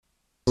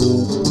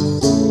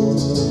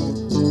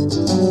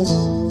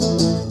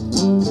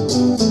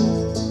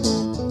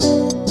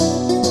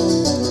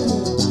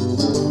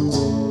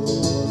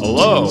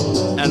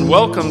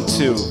Welcome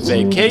to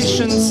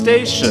Vacation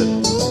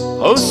Station,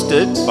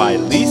 hosted by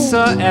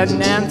Lisa and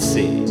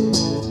Nancy,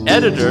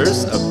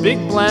 editors of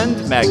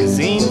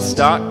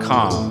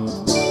BigBlendMagazines.com.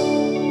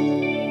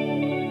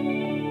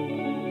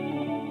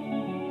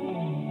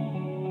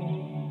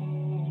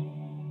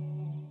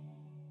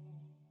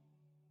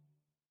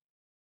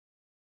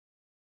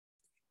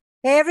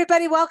 Hey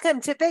everybody,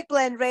 welcome to Big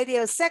Blend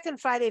Radio's second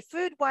Friday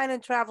food, wine,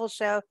 and travel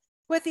show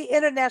with the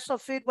International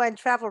Food, Wine,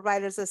 Travel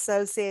Writers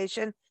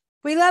Association.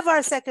 We love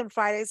our second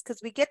Fridays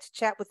because we get to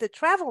chat with the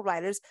travel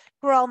writers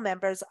who are all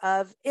members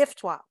of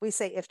IFTWA. We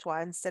say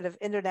IFTWA instead of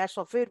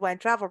International Food, Wine,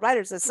 Travel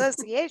Writers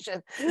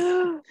Association.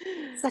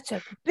 Such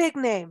a big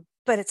name,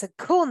 but it's a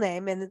cool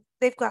name, and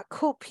they've got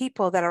cool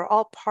people that are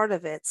all part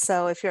of it.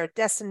 So if you're a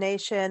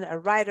destination, a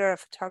writer, a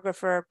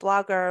photographer,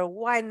 blogger,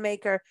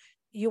 winemaker,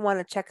 you want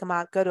to check them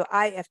out, go to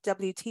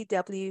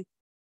ifwtwa.org.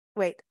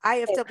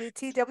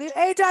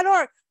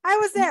 I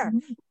was there.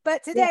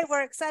 But today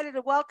we're excited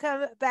to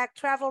welcome back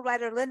travel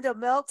writer Linda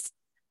Milks.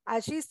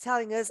 She's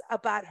telling us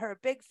about her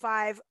big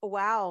 5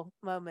 wow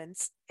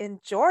moments in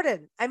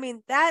Jordan. I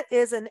mean, that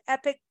is an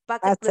epic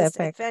bucket list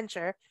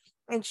adventure.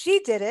 And she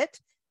did it.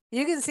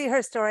 You can see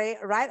her story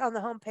right on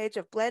the homepage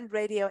of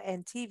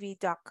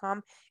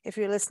blendradioandtv.com if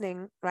you're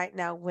listening right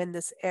now when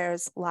this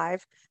airs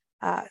live,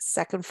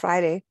 second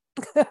Friday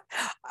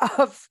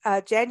of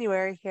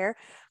January here.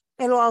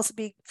 It'll also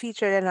be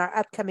featured in our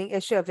upcoming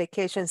issue of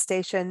Vacation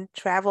Station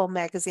Travel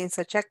Magazine,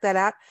 so check that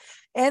out.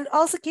 And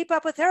also keep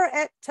up with her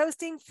at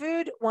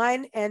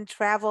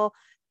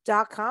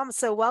toastingfoodwineandtravel.com.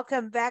 So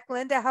welcome back,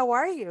 Linda. How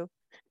are you?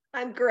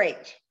 I'm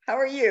great. How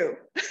are you?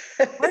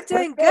 We're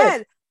doing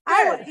good.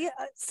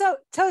 So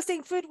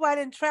Toasting Food, Wine,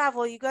 and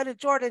Travel, you go to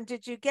Jordan.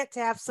 Did you get to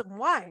have some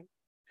wine?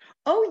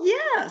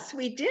 Oh, yes,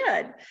 we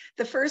did.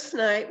 The first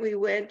night we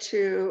went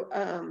to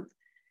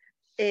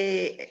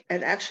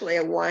actually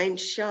a wine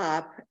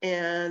shop,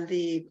 and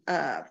the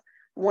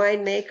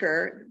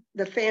winemaker,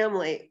 the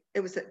family,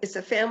 it's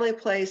a family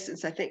place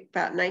since I think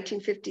about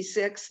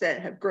 1956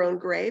 that have grown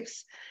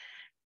grapes.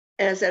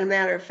 As a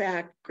matter of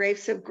fact,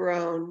 grapes have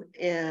grown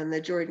in the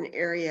Jordan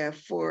area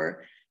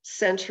for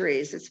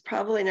centuries. It's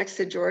probably next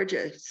to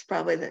Georgia. It's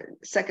probably the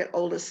second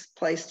oldest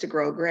place to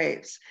grow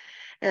grapes.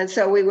 And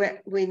so we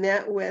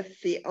met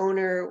with the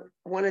owner,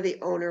 one of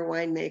the owner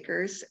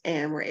winemakers,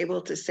 and were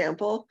able to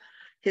sample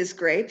his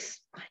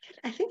grapes.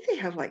 I think they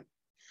have like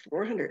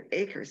 400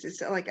 acres.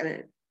 It's like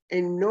an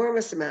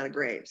enormous amount of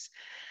grapes.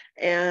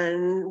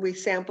 And we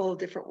sampled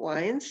different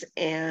wines,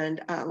 and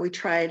we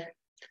tried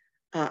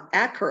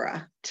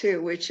Akara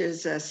too, which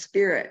is a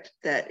spirit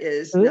that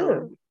is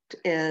known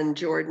in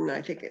Jordan,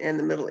 I think, in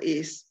the Middle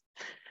East.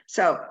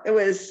 So it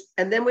was,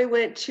 and then we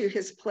went to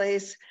his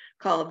place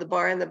called the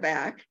Bar in the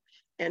Back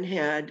and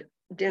had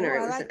dinner. It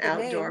was an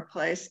outdoor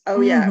place.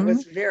 Oh yeah, it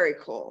was very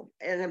cool.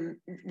 And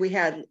we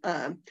had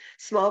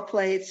small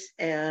plates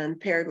and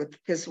paired with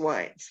his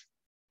wines.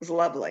 It was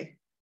lovely.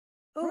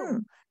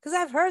 Oh, because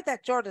I've heard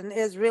that Jordan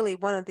is really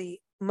one of the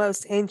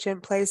most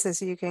ancient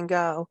places you can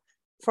go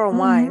for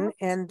wine,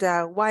 and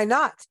why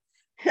not?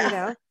 You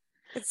know,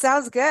 it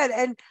sounds good.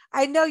 And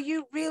I know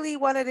you really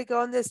wanted to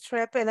go on this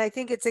trip, and I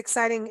think it's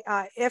exciting.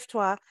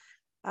 IFTWA,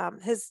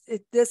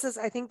 this is,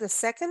 I think, the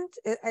second,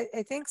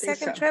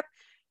 second trip.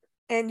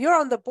 And you're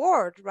on the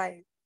board,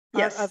 right?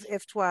 Yes. Of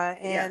IFTWA.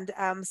 And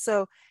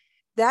so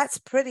that's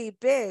pretty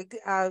big,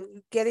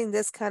 getting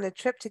this kind of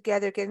trip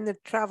together, getting the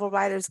travel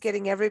writers,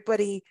 getting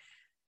everybody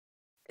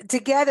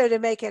together to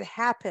make it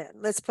happen.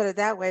 Let's put it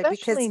that way.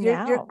 Especially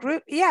because your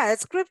group,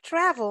 it's group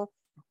travel.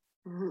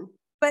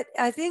 But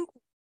I think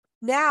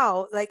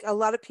now, like, a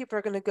lot of people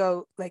are going to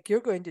go, like,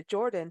 you're going to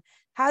Jordan.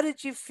 How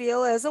did you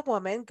feel as a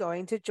woman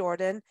going to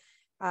Jordan?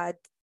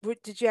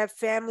 Did you have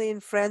family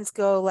and friends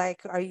go,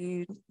 like, are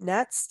you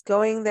nuts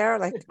going there?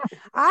 Like,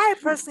 I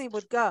personally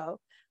would go.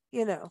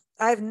 You know,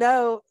 I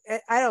don't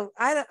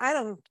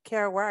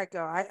care where I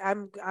go.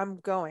 I'm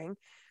going.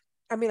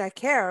 I mean, I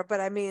care,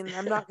 but I mean,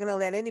 I'm not going to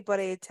let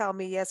anybody tell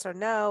me yes or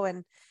no.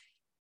 And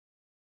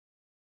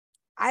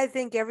I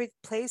think every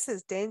place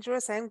is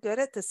dangerous and good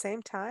at the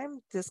same time.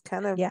 Just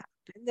kind of been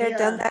there,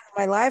 done that in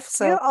my life.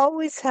 So you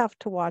always have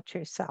to watch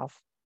yourself.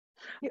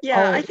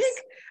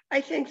 I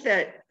think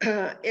that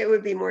it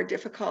would be more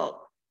difficult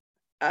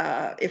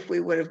if we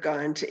would have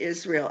gone to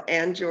Israel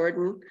and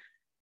Jordan,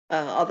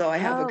 although I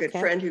have a good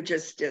friend who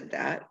just did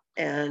that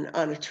and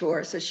on a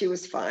tour, so she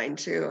was fine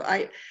too.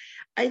 I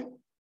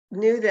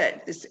knew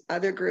that this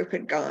other group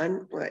had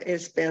gone.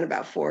 It's been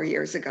about 4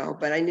 years ago,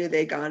 but I knew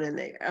they'd gone, and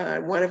they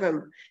one of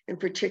them in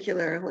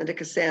particular, Linda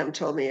Kassam,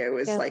 told me it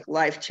was like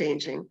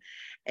life-changing,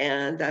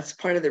 and that's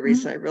part of the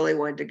reason I really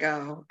wanted to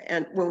go.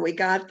 And when we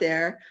got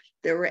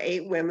there were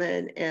 8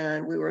 women,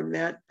 and we were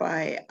met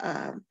by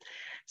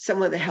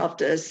someone that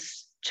helped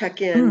us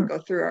check in, go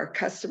through our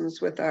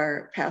customs with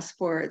our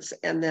passports,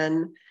 and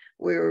then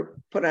we were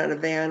put on a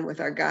van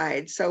with our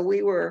guide. So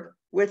we were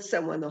with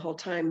someone the whole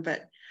time,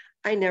 but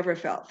I never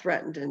felt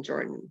threatened in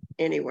Jordan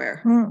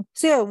anywhere.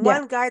 So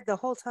one guide the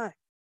whole time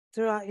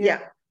throughout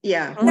your...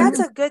 Yeah. That's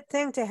a good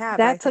thing to have.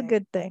 That's a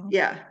good thing.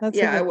 Yeah.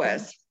 It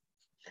was.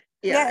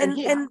 Yeah, and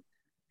and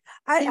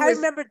I was,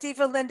 remember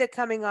Diva Linda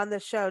coming on the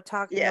show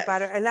talking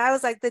about her, yes. and I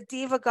was like, the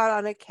diva got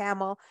on a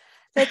camel.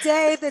 The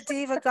day the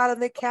diva got on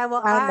the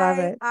camel, I love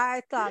it.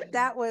 I thought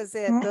that was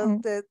it.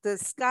 Mm-mm. The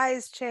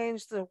skies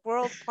changed, the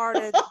world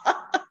parted.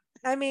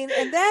 I mean,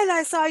 and then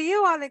I saw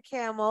you on a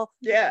camel.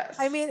 Yes.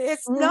 I mean,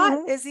 it's not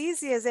Mhm. as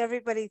easy as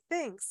everybody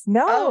thinks. Oh,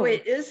 No,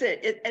 it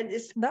isn't. And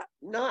it's no,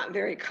 not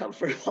very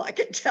comfortable, I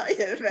can tell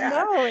you that.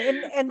 no,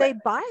 and they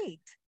But, bite.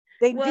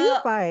 They do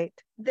well, bite.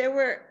 there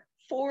were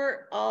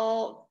 4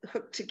 all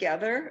hooked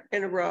together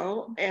in a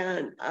row,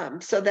 and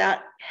so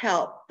that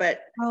helped.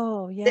 But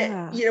Oh, that,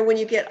 yeah. you know, when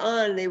you get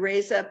on, they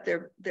raise up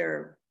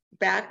their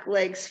back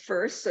legs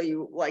first, so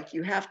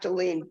you have to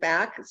lean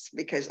back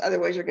because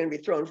otherwise you're going to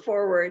be thrown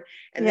forward,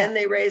 and Yeah. then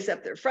they raise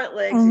up their front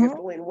legs, you have Mhm.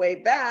 to lean way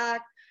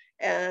back,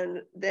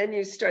 and then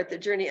you start the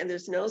journey, and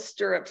there's no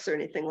stirrups or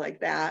anything like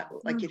that,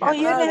 like you'd Oh, have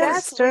you on a didn't have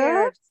horse. That's weird.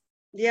 stirrups?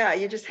 Yeah,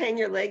 you just hang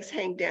your legs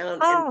hang down,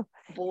 and Oh,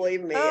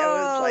 believe me, it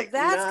was Oh, like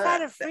that's kind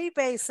not of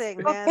freebasing,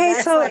 man. okay.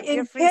 That's So like you're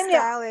in Kenya,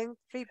 freestyling.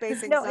 Freebasing no,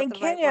 is not in the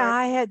right Kenya, word.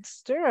 I had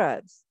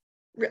stirrups.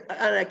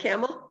 on a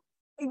camel.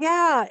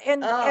 Yeah,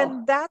 and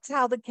Oh, that's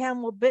how the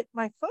camel bit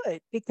my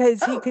foot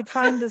because he oh, could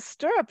find the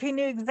stirrup. He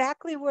knew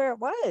exactly where it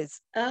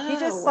was. He oh,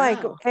 just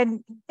like, wow.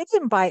 and he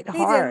didn't bite He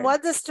didn't hard.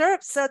 want the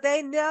stirrups, so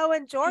they know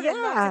in Jordan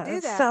not to Yeah,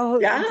 do that.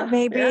 so Yeah,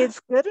 maybe yeah.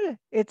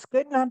 it's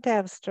good not to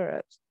have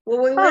stirrups.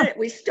 Well, Huh.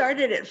 we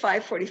started at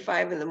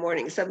 5:45 in the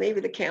morning, so maybe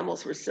the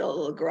camels were still a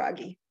little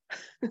groggy.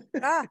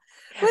 Ah,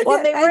 but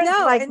Well, they I weren't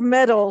know. like And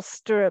metal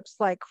stirrups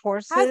like how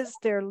horses,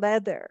 they're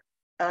leather.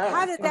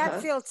 how Oh, did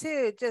that feel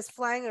too? Just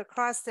flying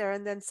across there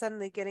and then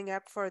suddenly getting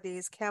up for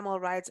these camel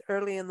rides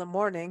early in the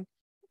morning.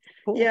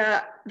 Cool.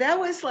 Yeah, that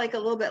was like a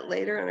little bit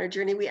later on our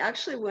journey. We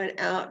actually went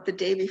out the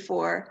day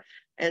before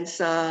and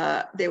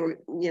saw they were,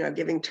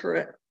 giving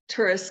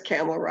tourist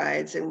camel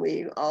rides, and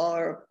we all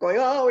are going,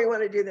 oh, we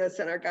want to do this.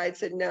 And our guide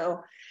said,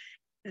 no,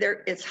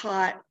 it's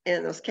hot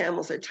and those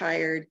camels are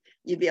tired.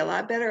 You'd be a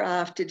lot better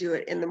off to do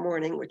it in the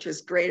morning, which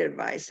was great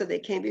advice. So they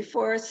came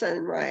before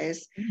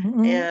sunrise,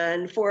 Mhm.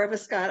 and 4 of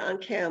us got on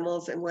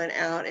camels and went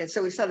out. And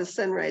so we saw the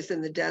sunrise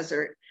in the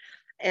desert.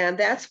 And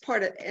that's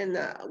part of, in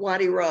the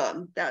Wadi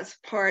Rum, that's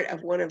part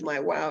of one of my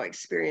wow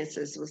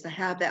experiences, was to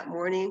have that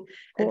morning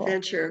Cool.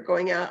 adventure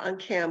going out on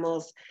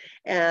camels.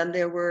 And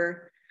there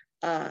were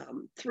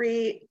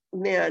 3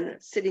 men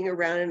sitting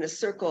around in a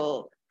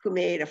circle who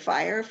made a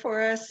fire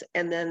for us.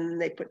 And then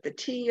they put the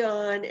tea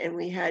on, and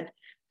we had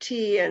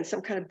tea and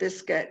some kind of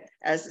biscuit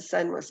as the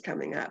sun was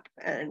coming up.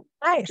 And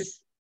Nice.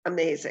 just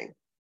amazing.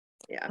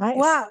 Yeah. Nice.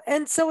 Wow.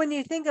 And so when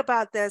you think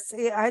about this,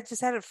 I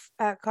just had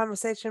a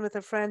conversation with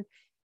a friend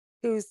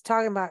who's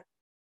talking about,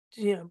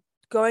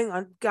 going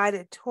on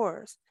guided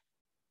tours.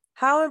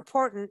 How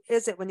important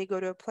is it when you go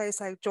to a place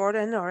like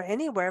Jordan or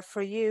anywhere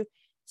for you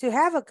to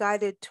have a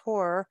guided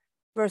tour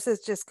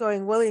versus just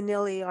going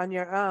willy-nilly on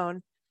your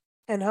own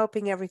and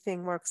hoping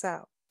everything works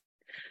out?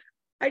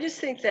 I just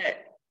think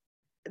that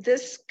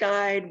this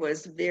guide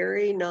was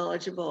very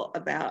knowledgeable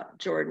about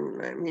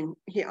Jordan. I mean,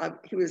 he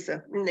was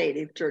a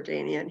native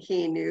Jordanian.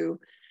 He knew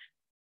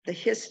the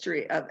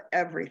history of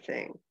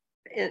everything.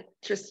 And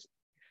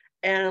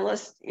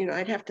unless,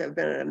 I'd have to have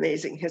been an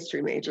amazing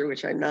history major,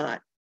 which I'm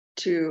not,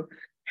 to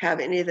have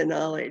any of the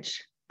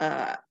knowledge.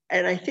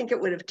 And I think it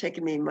would have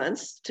taken me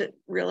months to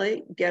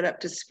really get up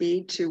to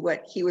speed to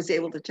what he was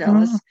able to tell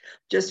us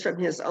just from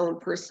his own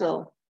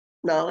personal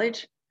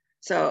knowledge.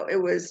 So it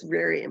was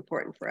very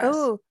important for us.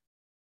 Oh,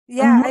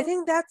 yeah, I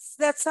think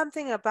that's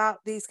something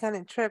about these kind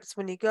of trips.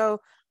 When you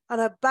go on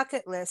a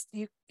bucket list,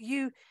 you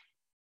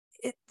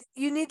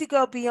need to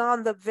go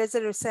beyond the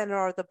visitor center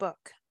or the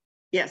book.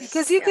 Yes.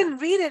 Because you can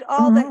read it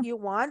all that you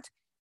want,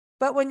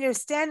 but when you're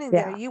standing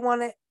there, you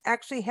want to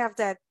actually have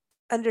that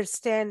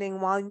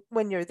understanding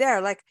when you're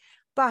there. Like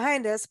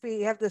behind us,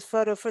 we have this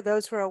photo for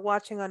those who are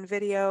watching on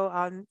video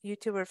on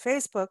YouTube or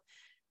Facebook.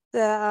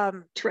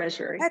 The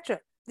treasury, Petra,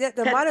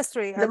 the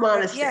monastery. The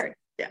monastery,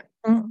 yeah.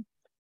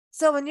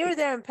 So when you're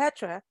there in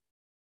Petra,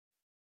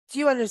 do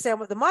you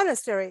understand what the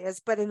monastery is?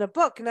 But in a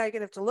book, now you're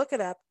gonna have to look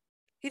it up.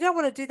 You don't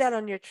want to do that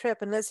on your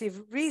trip unless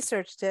you've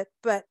researched it.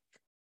 But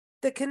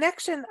the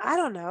connection, I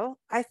don't know.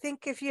 I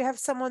think if you have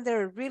someone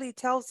there who really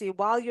tells you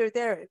while you're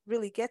there, it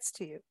really gets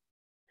to you.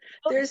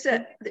 There's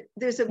a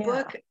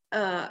book,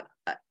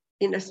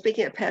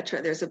 speaking of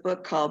Petra, there's a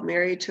book called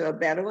Married to a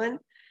Bedouin,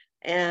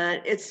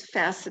 and it's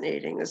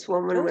fascinating. This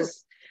woman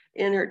was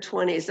in her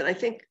 20s, and I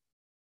think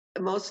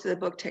most of the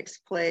book takes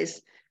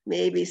place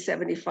maybe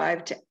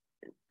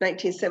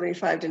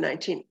 1975 to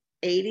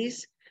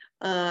 1980s.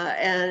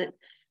 And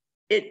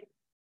it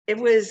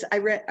was, I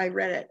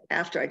read it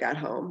after I got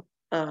home,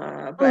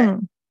 but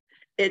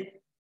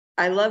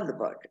I love the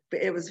book.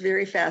 It was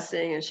very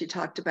fascinating. And she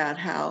talked about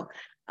how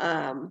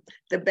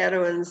the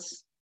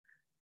Bedouins,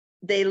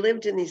 they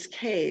lived in these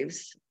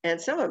caves,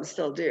 and some of them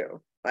still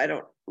do. I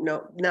don't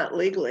know, not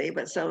legally,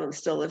 but some of them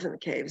still live in the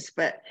caves,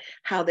 but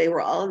how they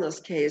were all in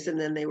those caves and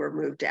then they were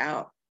moved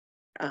out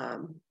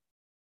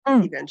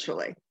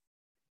eventually.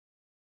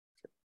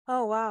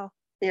 Oh, wow.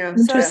 Yeah,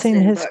 Interesting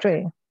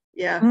history.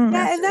 Yeah,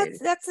 Yeah, and fascinating.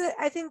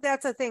 I think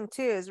that's a thing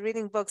too, is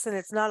reading books, and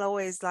it's not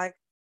always like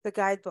the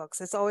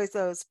guidebooks. It's always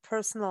those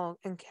personal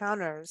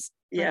encounters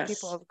when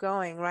people Yes. are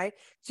going, right?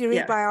 Do you read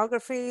Yeah.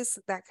 biographies,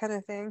 that kind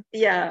of thing?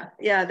 Yeah.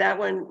 Yeah.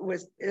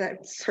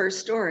 That's her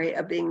story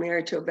of being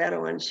married to a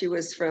Bedouin. She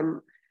was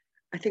from,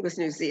 I think it was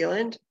New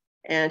Zealand,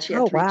 and she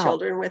had Oh, three wow.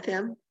 children with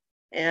him.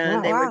 And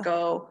Wow. they would Wow.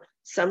 go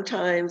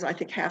sometimes, I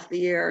think half the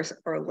year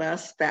or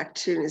less, back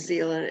to New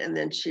Zealand. And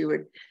then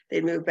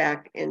they'd move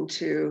back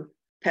into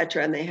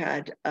Petra, and they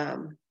had, I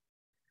don't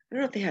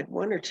know if they had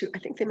one or two, I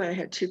think they might have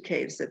had two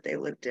caves that they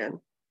lived in.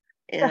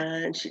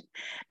 And she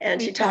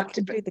Be back talked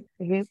into about, the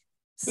cave.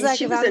 It's like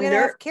she if was I'm a gonna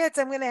nurse. have kids,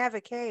 I'm gonna have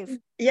a cave.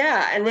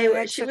 Yeah, I and want an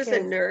she extra was a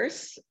cave.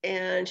 nurse,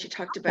 and she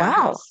talked about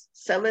how Wow.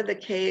 some of the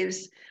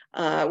caves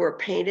were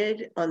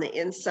painted on the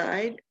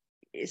inside,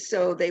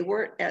 so they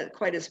weren't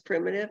quite as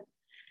primitive.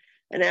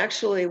 And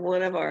actually,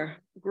 one of our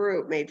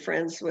group made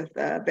friends with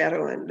a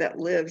Bedouin that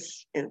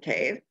lives in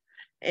cave,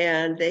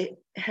 and they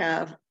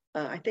have,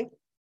 I think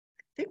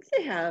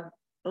they have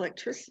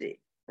electricity.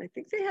 I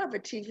think they have a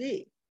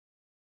TV,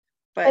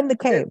 In the but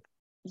cave.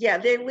 yeah,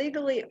 they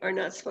legally are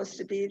not supposed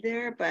to be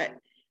there, but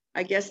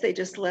I guess they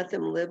just let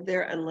them live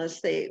there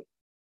unless they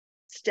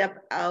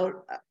step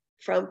out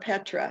from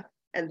Petra,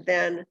 and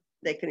then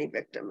they can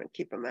evict them and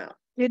keep them out.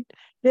 Did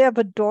they have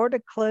a door to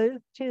close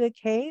to the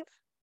cave?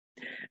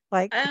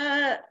 Like,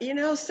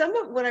 Some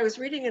of what I was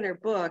reading in her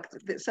book,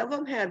 that some of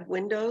them had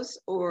windows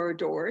or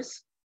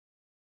doors.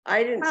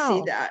 I didn't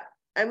see oh, that.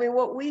 I mean,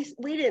 what we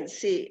didn't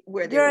see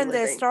where they You're were in the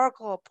living.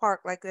 historical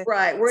park,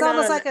 Right, we're it's not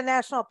almost on. like a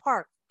national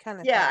park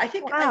kind of Yeah, thing. I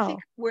think wow.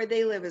 where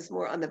they live is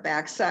more on the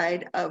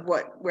backside of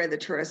where the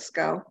tourists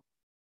go.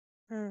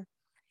 Hmm.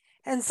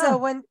 And so Huh.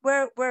 when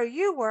where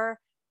you were,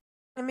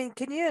 I mean,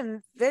 can you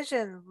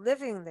envision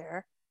living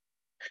there?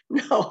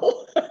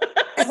 No,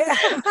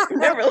 I've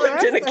never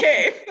lived in a Interesting.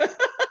 cave.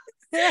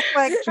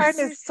 Like trying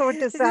to sort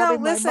this out No,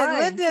 in my listen, mind,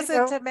 Linda's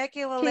in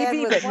Temecula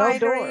land TV, with but no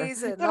door.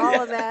 wineries and all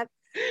of that.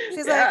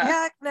 She's like, Yeah.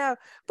 heck no.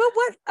 But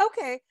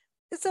okay.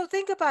 So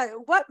think about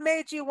it. What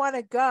made you want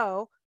to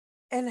go?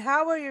 And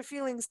how are your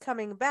feelings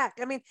coming back?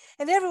 I mean,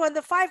 and everyone,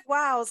 the five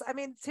wows, I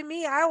mean, to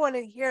me, I want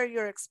to hear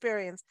your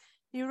experience.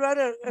 You wrote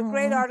a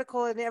great Mhm.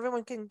 article and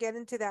everyone can get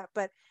into that,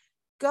 but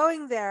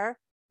going there,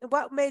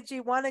 what made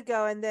you want to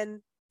go? And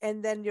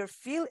then your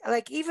feel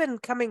like even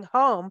coming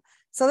home.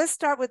 So let's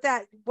start with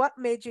that. What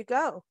made you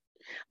go?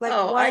 Like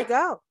Oh, want to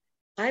go?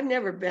 I've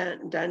never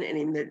done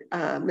any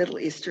Middle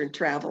Eastern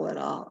travel at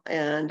all,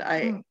 and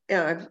Mm.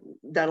 I've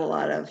done a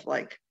lot of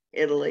like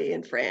Italy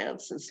and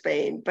France and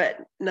Spain, but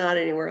not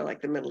anywhere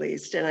like the Middle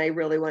East. And I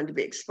really wanted to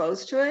be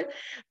exposed to it.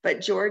 But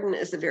Jordan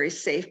is a very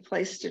safe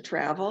place to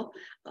travel.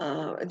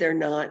 They're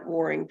not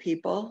warring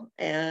people,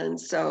 and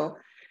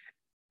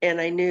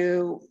I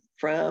knew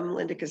from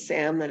Linda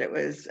Kassam that it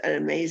was an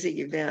amazing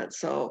event.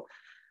 So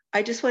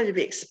I just wanted to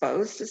be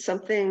exposed to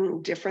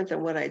something different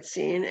than what I'd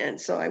seen, and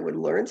so I would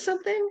learn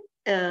something.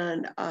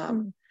 And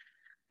Mm.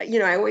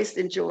 I always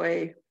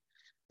enjoy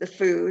the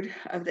food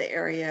of the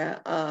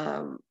area.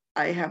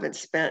 I haven't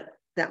spent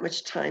that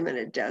much time in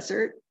a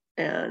desert,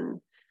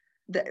 and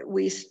that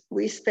we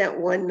spent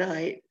one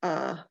night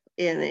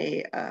in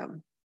a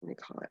what do you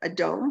call it, a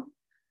dome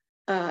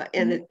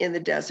Mhm. in the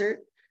desert,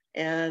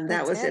 and The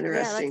that was tent,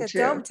 yeah, like interesting a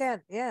dome too.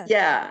 tent, yeah.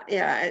 Yeah,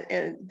 yeah,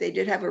 and they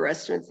did have a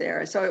restaurant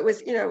there, so it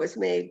was it was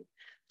made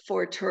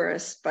for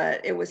tourists,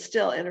 but it was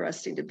still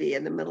interesting to be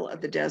in the middle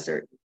of the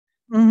desert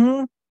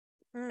Mhm.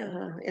 Hmm.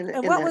 in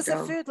And in what that was the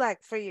dome. food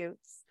like for you?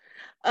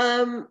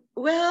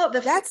 Well,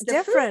 That's the food,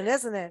 different,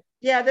 isn't it?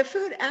 yeah, the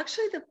food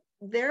actually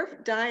their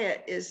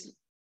diet is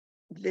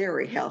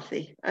very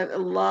healthy. A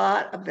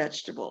lot of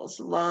vegetables,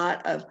 a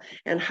lot of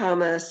and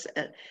hummus.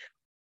 And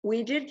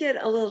we did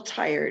get a little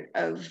tired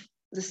of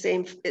the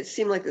same. It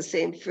seemed like the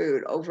same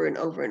food over and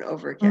over and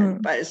over again.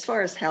 Mm. But as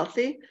far as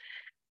healthy,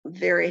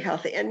 very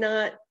healthy and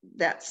not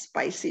that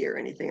spicy or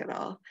anything at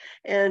all.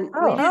 And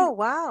we Oh, Oh, didn't.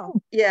 wow.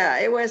 Yeah,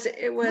 it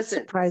that's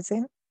wasn't.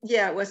 surprising.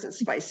 Yeah, it wasn't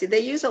spicy. They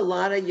use a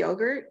lot of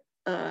yogurt,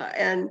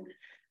 and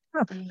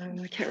Huh.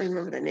 I can't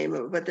remember the name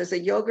of it, but there's a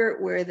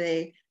yogurt where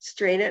they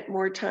strain it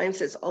more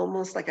times. It's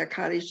almost like a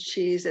cottage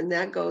cheese, and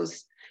that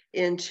goes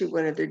into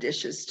one of their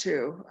dishes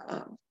too.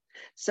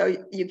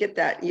 So you get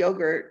that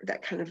yogurt,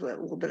 that kind of a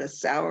little bit of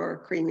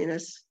sour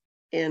creaminess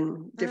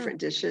in Mm. different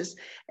dishes,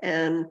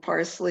 and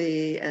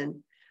parsley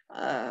and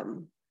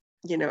um,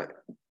 you know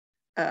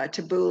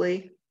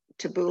tabbouleh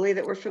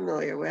that we're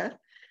familiar with,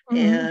 Mhm.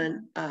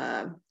 and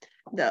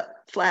the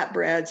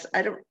flatbreads.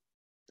 I don't,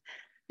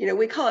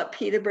 we call it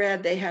pita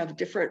bread. They have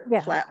different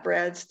Yeah.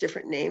 flatbreads,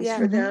 different names Yeah.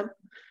 for Mhm. them.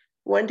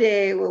 One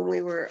day when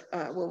we were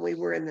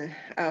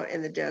out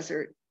in the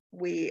desert,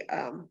 we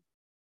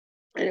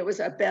and it was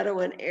a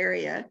Bedouin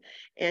area,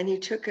 and he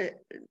took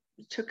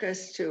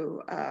us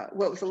to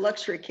what was a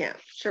luxury camp,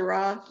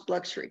 Shara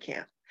luxury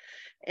camp,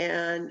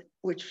 and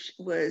which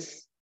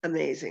was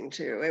amazing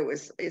too.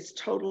 It's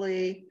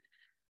totally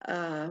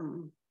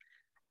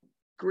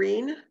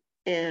green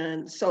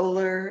and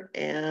solar,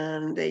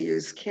 and they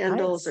use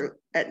candles Nice. or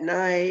at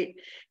night,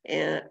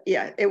 and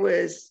yeah, it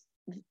was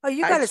Oh,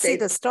 you I got to see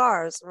stayed- the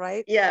stars,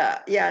 right? Yeah,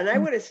 and I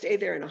would have stayed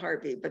there in a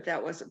heartbeat, but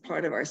that wasn't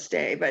part of our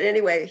stay. But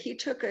anyway, he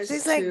took us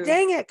She's to. like,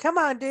 dang it, come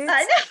on, dude.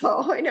 I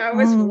know, it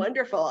was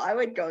wonderful. I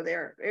would go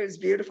there. It was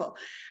beautiful.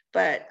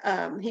 But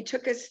he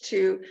took us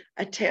to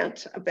a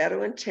tent, a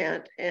Bedouin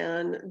tent,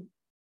 and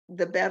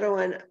the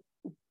Bedouin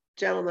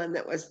gentleman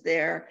that was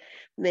there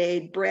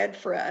made bread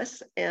for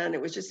us, and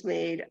it was just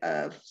made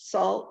of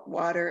salt,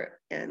 water,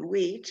 and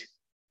wheat.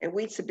 And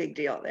wheat's a big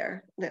deal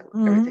there.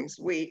 Everything's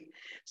wheat.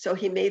 So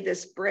he made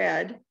this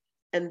bread,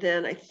 and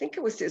then I think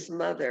it was his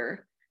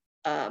mother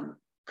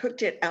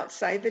cooked it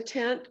outside the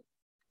tent.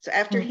 So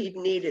after he'd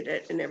kneaded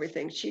it and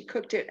everything, she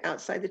cooked it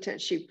outside the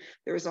tent.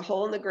 There was a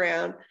hole in the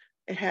ground.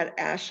 It had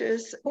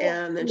ashes,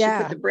 and then she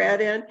put the bread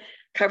in,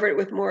 covered it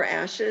with more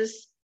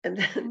ashes, and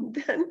then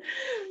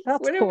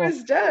when it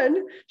was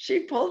done, she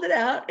pulled it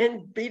out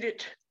and beat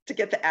it to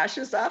get the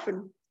ashes off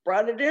and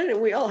brought it in,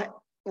 and we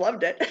all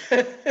loved it.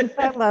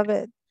 I love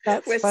it.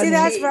 That's With funny. See,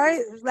 that's tea. very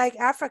like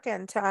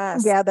African to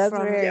us. Yeah, that's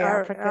from very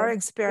our African.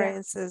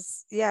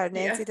 experiences. Yeah,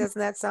 Nancy, doesn't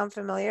that sound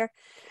familiar?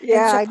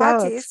 Yeah, and I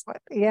know. chapatis.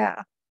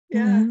 Yeah.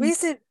 Yeah. We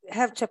used to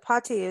have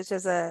chapati, which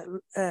is an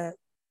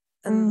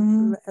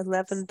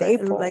 11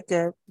 Staple. like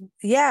a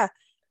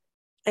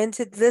and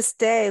to this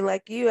day,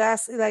 like you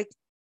asked, like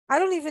I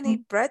don't even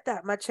eat bread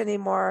that much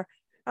anymore.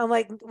 I'm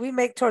like, we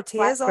make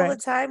tortillas all the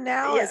time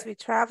now as we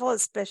travel,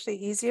 especially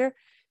easier.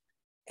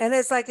 And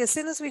it's like, as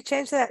soon as we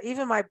change that,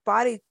 even my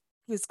body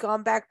was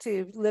gone back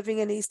to living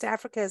in East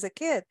Africa as a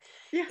kid.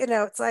 Yeah.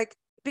 It's like,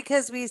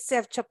 because we used to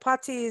have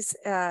chapatis,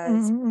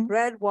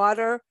 bread,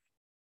 water,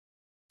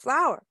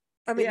 flour.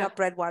 I mean, not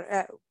bread,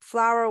 water,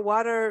 flour,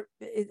 water,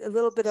 a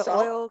little bit of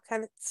oil,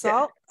 kind of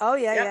salt. Yeah. Oh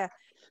yeah.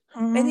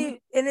 And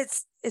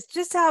it's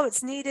just how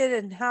it's needed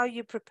and how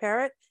you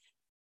prepare it.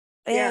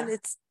 And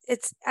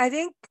it's I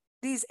think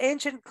these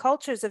ancient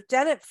cultures have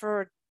done it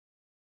for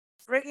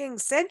frigging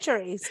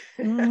centuries.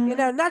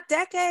 Not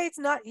decades,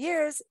 not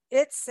years,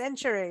 it's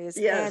centuries.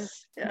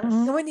 Yes.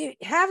 And when you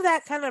have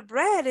that kind of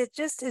bread, it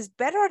just is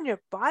better on your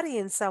body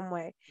in some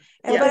way.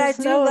 But I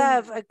do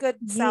love a good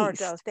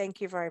sourdough.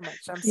 Thank you very much.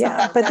 I'm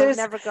sorry. But there's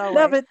never go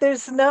away. but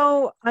there's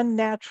no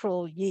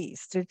unnatural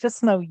yeast. There's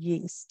just no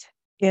yeast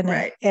in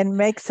it, and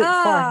makes it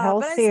far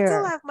healthier. But I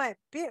still have my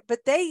beer. But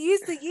they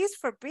use the yeast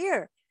for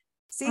beer.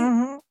 See,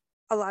 a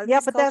lot of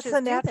these but that's cultures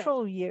a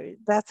natural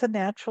yeast. That's a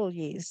natural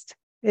yeast.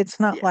 It's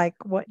not like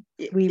what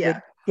we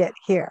would get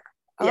here.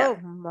 Oh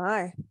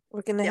my,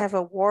 we're gonna have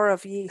a war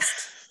of yeast.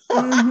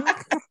 But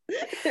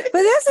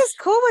this is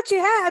cool what you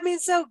had. I mean,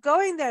 so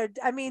going there,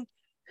 I mean,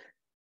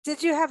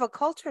 did you have a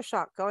culture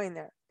shock going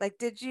there? Like,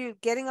 did you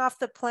getting off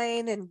the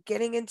plane and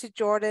getting into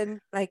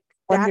Jordan, like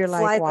that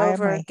flight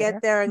over,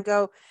 get there and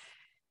go,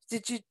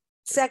 did you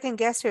second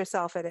guess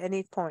yourself at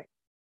any point?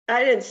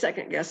 I didn't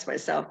second guess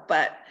myself,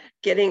 but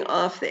getting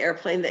off the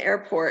airplane, the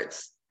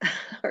airports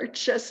are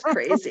just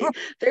crazy.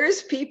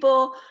 There's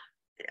people,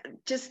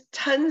 just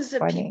tons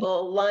of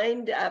people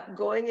lined up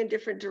going in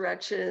different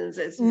directions.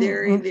 It's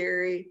very,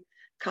 very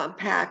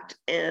compact,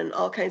 and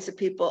all kinds of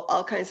people,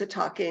 all kinds of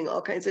talking,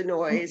 all kinds of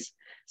noise.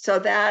 So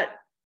that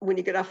when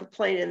you get off a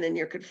plane and then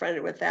you're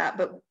confronted with that,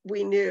 but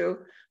we knew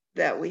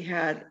that we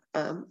had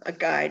a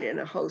guide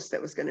and a host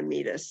that was going to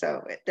meet us.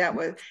 So that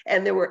was,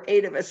 and there were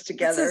 8 of us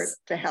together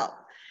to help.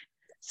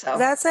 So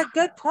that's a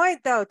good point,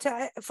 though,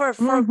 for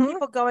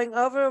people going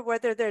over,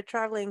 whether they're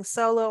traveling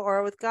solo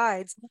or with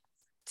guides,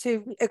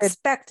 to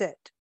expect it,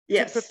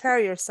 to prepare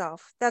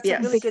yourself. That's a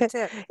really good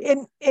tip.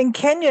 In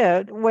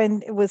Kenya,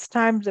 when it was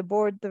time to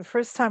board, the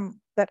first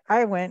time that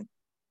I went,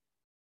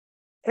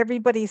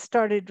 everybody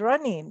started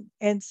running.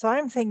 And so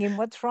I'm thinking,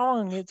 what's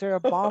wrong? Is there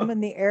a bomb in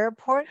the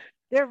airport?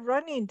 They're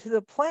running to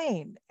the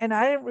plane. And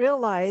I didn't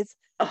realize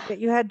that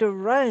you had to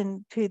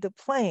run to the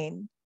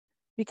plane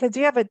because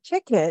you have a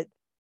ticket.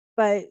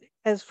 But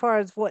as far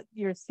as what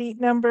your seat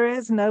number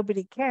is,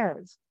 nobody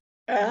cares.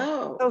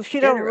 Oh, so if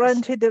you don't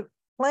run to the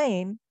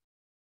plane,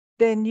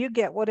 then you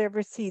get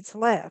whatever seats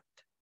left.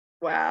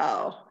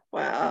 Wow.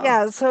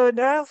 Yeah. So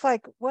I was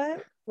like,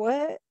 what?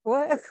 Well,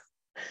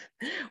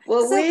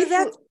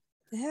 so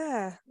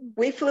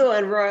we flew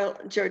on Royal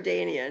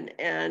Jordanian,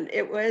 and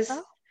it was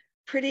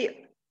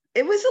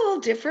it was a little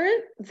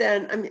different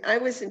than, I mean, I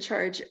was in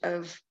charge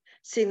of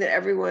seeing that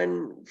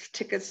everyone's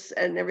tickets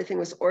and everything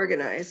was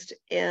organized,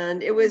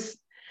 and it was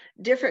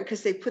different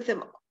because they put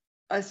them,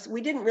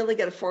 we didn't really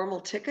get a formal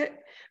ticket.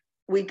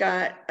 We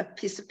got a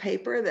piece of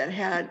paper that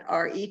had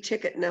our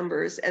e-ticket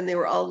numbers, and they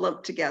were all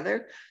lumped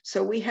together.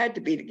 So we had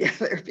to be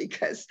together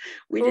because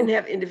we didn't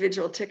have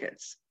individual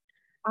tickets.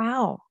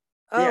 Wow.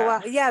 Oh,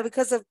 wow. Yeah,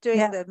 because of doing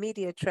the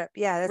media trip.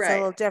 Yeah, that's a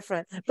little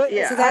different. But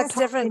so that's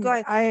different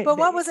going. But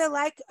what was it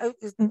like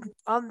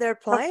on their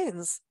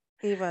planes,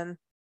 even?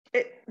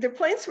 The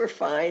planes were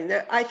fine.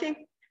 I think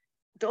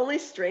the only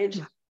strange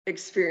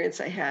experience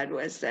I had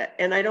was that,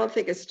 and I don't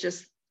think it's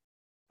just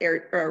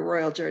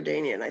Royal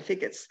Jordanian, I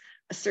think it's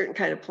a certain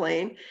kind of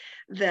plane,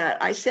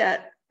 that I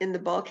sat in the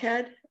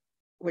bulkhead,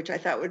 which I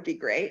thought would be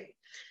great.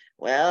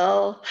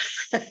 Well,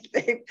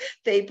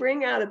 they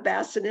bring out a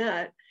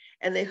bassinet,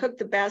 and they hook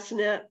the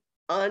bassinet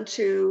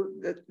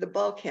onto the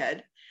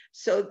bulkhead.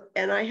 So,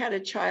 and I had a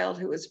child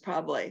who was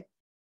probably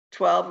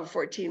 12 or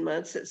 14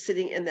 months that's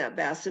sitting in that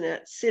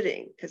bassinet,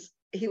 sitting, because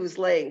he was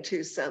laying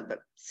too some, but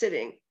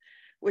sitting,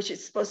 which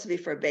is supposed to be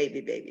for a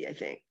baby, I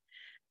think.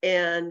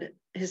 And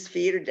his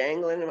feet are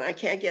dangling, and I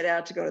can't get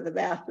out to go to the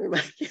bathroom.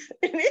 I can't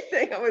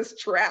anything. I was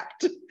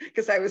trapped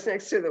because I was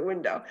next to the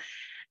window.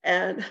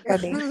 And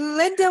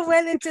Linda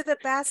went into the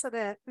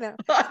bassinet. No.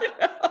 I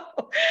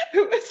know.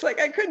 It was like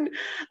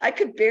I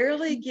could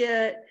barely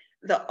get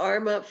the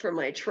arm up for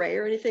my tray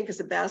or anything because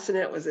the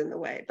bassinet was in the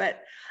way.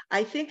 But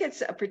I think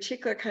it's a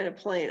particular kind of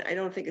plane. I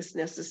don't think it's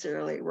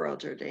necessarily Royal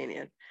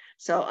Jordanian.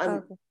 So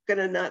I'm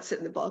gonna not sit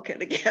in the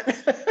bulkhead again.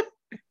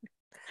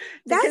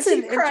 That's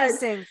an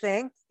interesting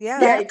thing.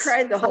 Yeah. Yeah, he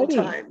cried the whole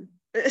time.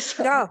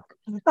 So,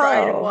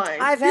 cried and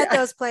whined. I've had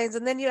those planes,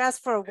 and then you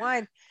ask for a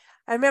wine.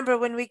 I remember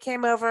when we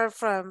came over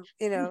from,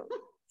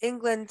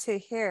 England to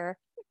here,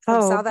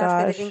 from South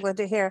Africa to England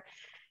to here,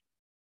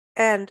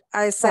 and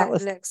I sat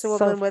next to a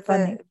woman with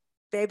a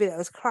baby that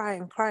was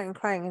crying,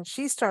 and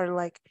she started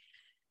like,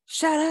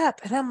 shut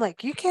up. And I'm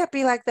like, you can't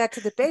be like that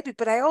to the baby,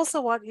 but I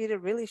also want you to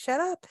really shut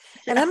up.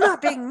 And I'm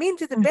not being mean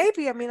to the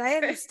baby. I mean, I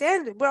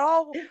understand it.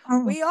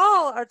 We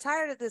all are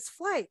tired of this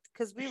flight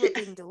because we were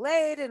being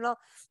delayed and all,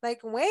 like,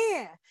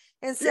 where?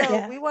 And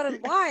so we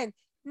wanted wine.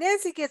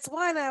 Nancy gets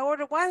wine. I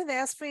ordered wine, and they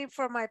asked me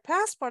for my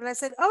passport. And I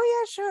said, oh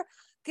yeah, sure.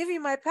 Give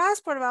you my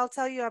passport, and I'll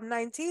tell you I'm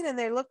 19. And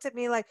they looked at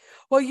me like,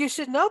 well, you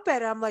should know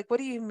better. I'm like, what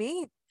do you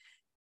mean?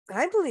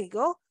 I'm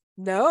legal.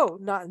 No,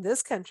 not in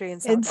this country.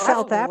 In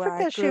South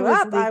Africa, she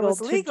was legal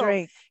to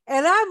drink.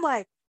 And I'm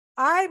like,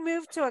 I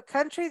moved to a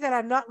country that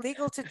I'm not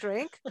legal to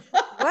drink.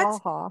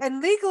 What?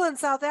 And legal in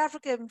South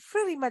Africa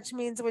pretty much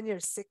means when you're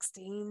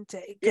 16,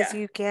 because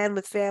you can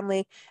with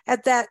family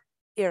at that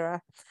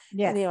era.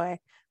 Yeah. Anyway,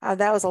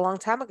 that was a long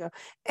time ago.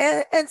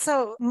 And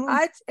so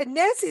and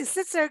Nancy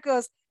sits there and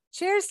goes,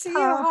 cheers to you.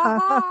 Ha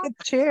ha.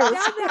 Cheers. Down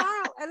the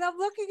aisle. And I'm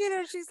looking at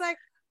her. She's like,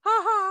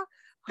 ha ha.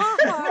 Ha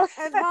ha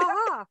and ha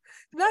ha,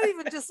 not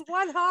even just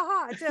one ha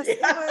ha. Just it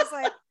was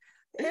like,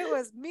 it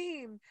was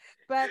mean,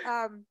 but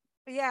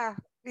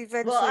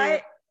eventually.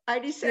 Well, I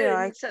decided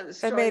I need something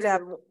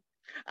stronger.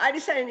 I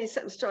decided I need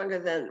something stronger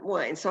than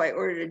wine, so I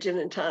ordered a gin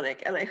and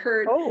tonic. And I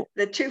heard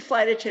the two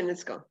flight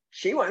attendants go,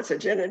 "She wants a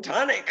gin and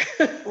tonic."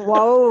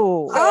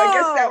 Whoa! So I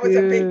guess that was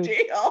a big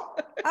deal.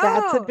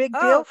 That's a big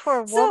deal for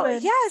a woman.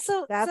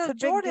 So that's a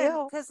big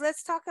deal. Because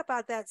let's talk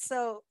about that.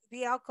 So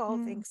the alcohol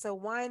thing. So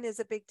wine is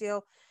a big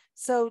deal.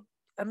 So,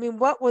 I mean,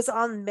 what was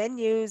on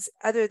menus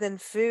other than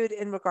food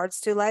in regards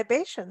to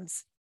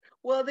libations?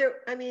 Well,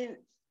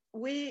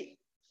 we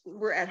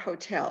were at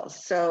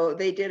hotels, so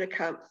they did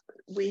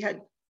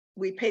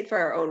we paid for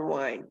our own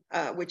wine,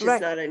 which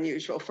is not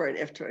unusual for an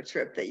IFTOA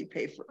trip that you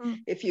pay for.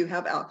 If you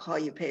have alcohol,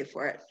 you pay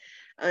for it.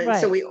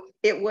 So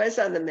it was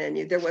on the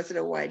menu. There wasn't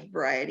a wide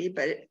variety,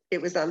 but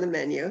it was on the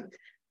menu.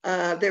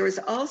 There was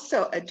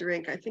also a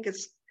drink, I think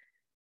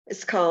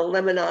it's called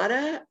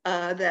Lemonada,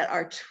 that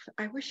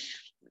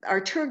our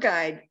tour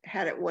guide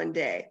had it one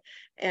day,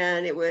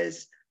 and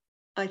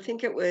I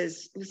think it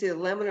was either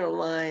lemon or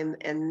lime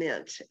and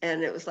mint,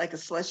 and it was like a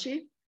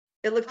slushy.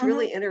 It looked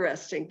really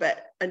interesting,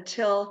 but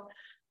until,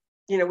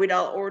 we'd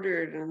all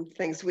ordered and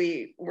things,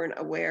 we weren't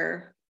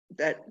aware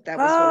that was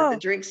one of the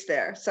drinks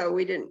there. So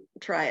we didn't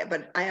try it,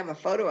 but I have a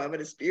photo of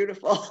it. It's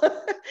beautiful.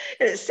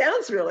 And it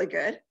sounds really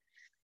good.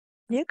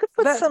 You could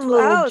put some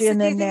little gin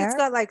in there. It's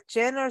got like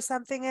gin or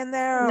something in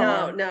there?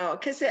 No,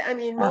 because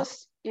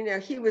most,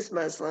 he was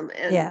Muslim,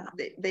 and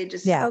they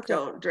just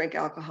don't drink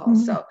alcohol.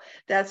 So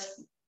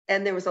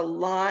and there was a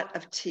lot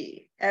of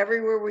tea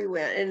everywhere we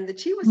went, and the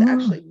tea was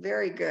actually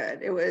very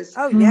good. It was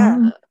I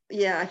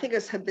think it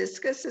was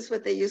hibiscus is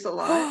what they use a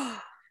lot,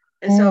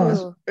 and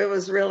so it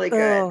was really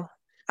good.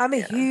 I'm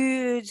a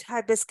huge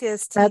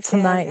hibiscus tea. That's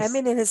nice. I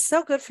mean, it is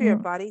so good for your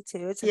body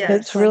too.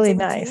 It's really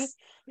nice.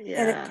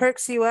 And it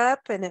perks you up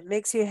and it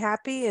makes you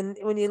happy. And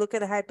when you look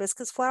at a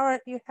hibiscus flower,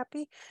 aren't you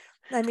happy?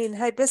 I mean,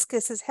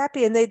 hibiscus is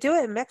happy, and they do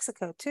it in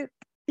Mexico too.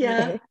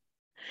 Yeah.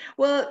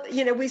 Well,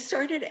 we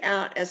started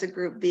out as a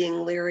group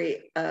being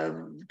leery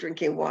of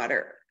drinking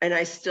water, and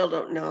I still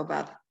don't know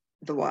about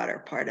the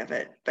water part of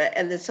it.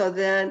 So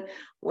then,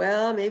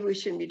 maybe we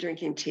shouldn't be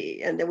drinking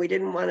tea. And then we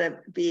didn't want to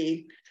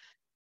be,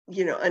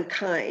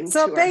 unkind.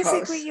 So to basically, our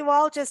hosts. You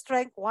all just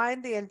drank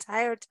wine the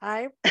entire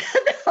time?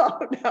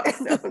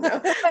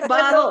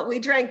 No. We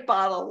drank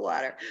bottled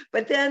water.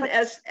 But then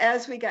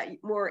as we got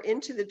more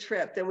into the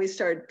trip, then we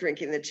started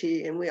drinking the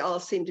tea, and we all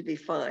seemed to be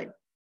fine.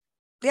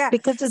 Yeah,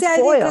 because it's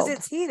boiled. Because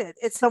it's heated.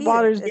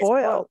 Water's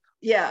boiled.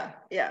 Yeah.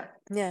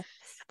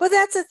 But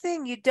that's the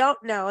thing you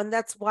don't know, and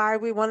that's why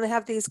we want to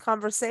have these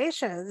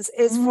conversations,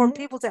 is for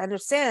people to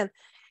understand.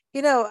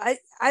 I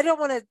don't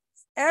want to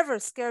ever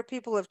scare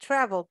people of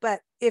travel,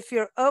 but if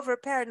you're over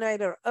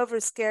paranoid or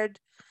over scared,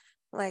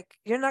 like,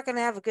 you're not going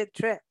to have a good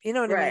trip. You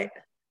know what I mean?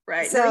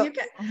 Right. So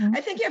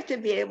I think you have to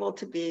be able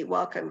to be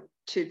welcome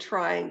to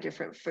trying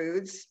different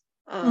foods.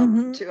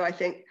 Too,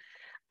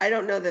 I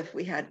don't know that if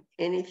we had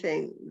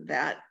anything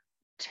that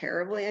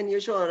terribly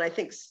unusual, and I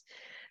think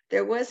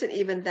there wasn't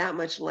even that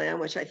much lamb,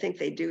 which I think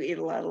they do eat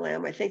a lot of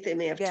lamb. I think they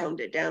may have Yeah. toned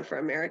it down for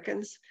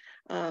Americans.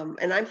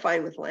 And I'm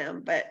fine with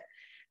lamb,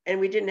 and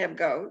we didn't have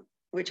goat,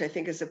 which I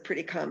think is a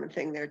pretty common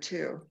thing there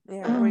too.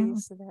 Yeah, we're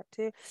used to that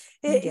too.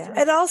 Yeah.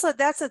 And also,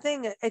 that's the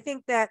thing. I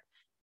think that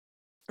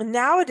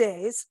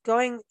nowadays,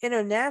 going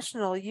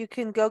international, you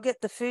can go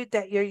get the food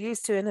that you're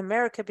used to in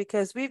America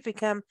because we've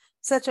become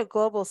such a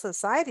global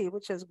society,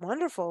 which is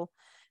wonderful.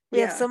 We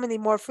have so Yeah. many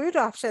more food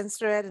options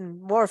through it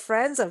and more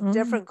friends of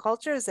different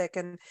cultures that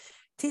can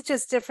teach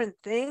us different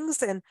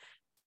things. And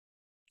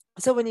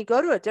so when you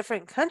go to a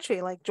different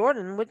country like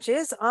Jordan, which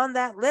is on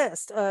that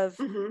list of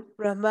Mhm.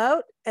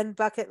 remote and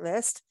bucket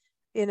list,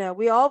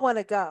 we all want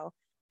to go.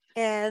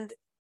 And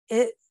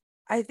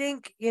I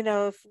think,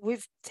 if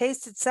we've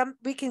tasted some,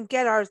 we can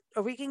get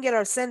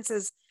our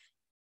senses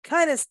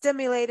kind of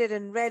stimulated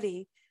and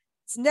ready.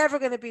 It's never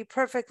going to be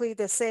perfectly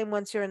the same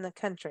once you're in the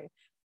country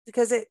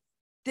because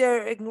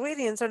their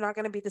ingredients are not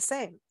going to be the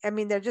same. I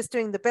mean, they're just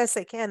doing the best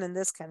they can in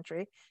this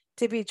country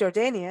to be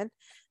Jordanian. I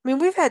mean,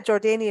 we've had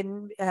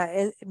Jordanian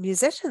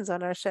musicians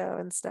on our show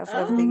and stuff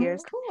over the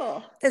years.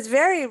 Cool. It's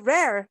very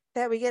rare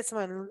that we get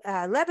someone,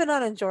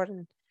 Lebanon and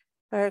Jordan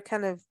are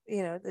kind of,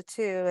 the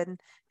two. And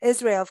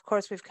Israel, of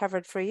course, we've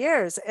covered for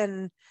years.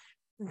 And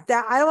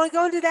that I don't want to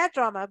go into that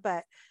drama,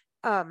 but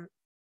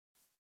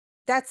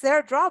that's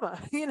their drama,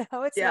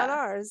 it's not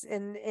ours.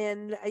 And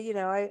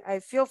I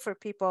feel for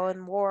people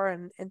in war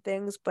and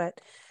things, but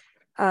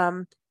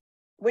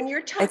when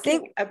you're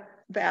talking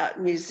about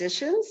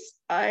musicians,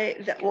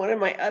 one of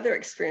my other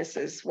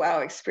experiences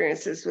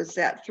was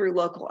that Through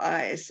Local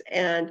Eyes.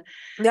 And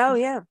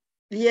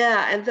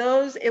yeah, and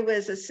it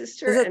was a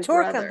sister and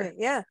tour brother. company.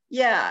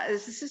 Yeah, it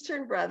was a sister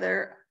and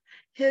brother.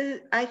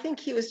 I think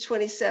he was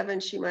 27,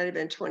 she might have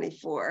been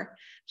 24.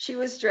 She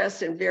was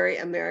dressed in very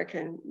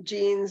American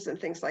jeans and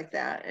things like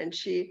that, and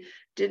she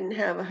didn't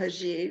have a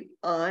hijab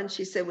on.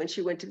 She said when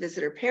she went to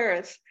visit her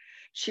parents,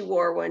 she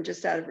wore one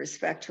just out of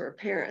respect to her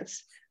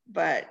parents,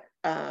 but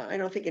I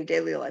don't think in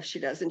daily life she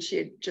does. And she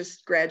had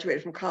just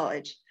graduated from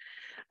college,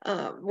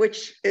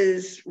 which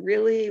is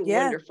really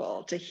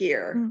wonderful to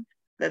hear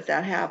that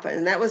happened.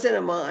 And that was in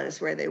Amman is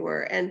where they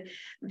were. And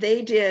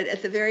they did,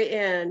 at the very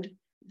end,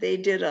 they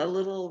did a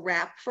little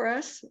rap for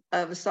us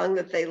of a song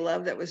that they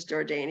loved that was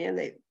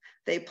Jordanian.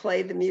 They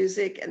played the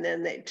music, and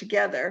then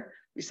together,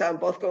 we saw them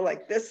both go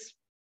like this,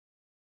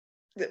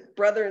 the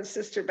brother and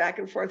sister back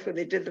and forth when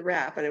they did the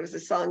rap. And it was a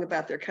song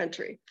about their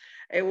country.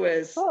 It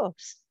was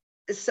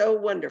so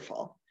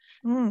wonderful.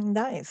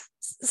 Nice.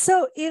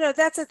 So,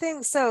 that's the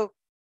thing. So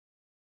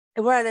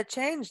we're at a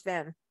change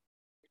then.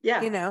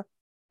 Yeah.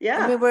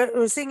 Yeah. I mean,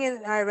 we're seeing it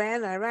in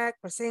Iran, Iraq.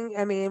 We're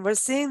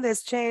seeing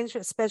this change,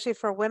 especially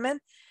for women.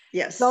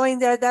 Yes. Going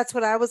there, that's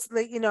what I was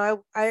like,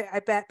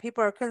 I bet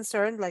people are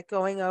concerned, like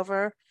going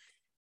over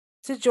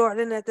to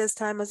Jordan at this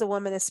time as a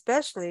woman,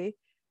 especially.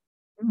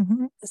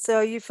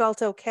 So you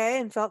felt okay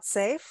and felt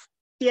safe?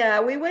 Yeah,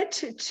 we went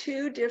to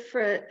two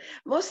different,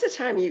 most of the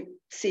time you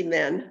see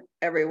men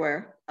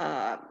everywhere,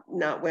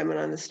 not women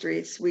on the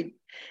streets.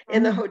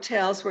 In the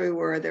hotels where we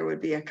were, there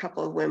would be a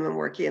couple of women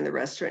working in the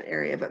restaurant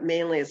area, but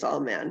mainly it's all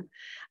men.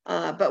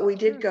 But we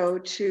did go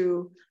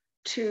to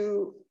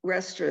two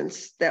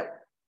restaurants,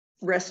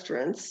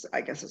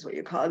 I guess is what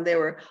you call them. They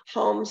were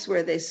homes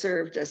where they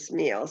served us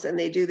meals, and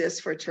they do this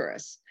for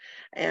tourists.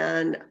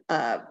 And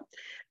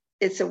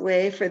it's a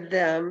way for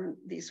them,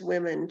 these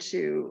women,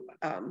 to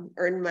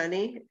earn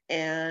money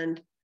and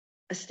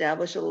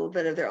establish a little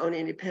bit of their own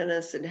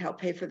independence and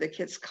help pay for their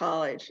kids'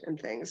 college and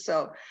things.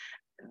 So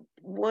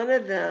one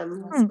of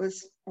them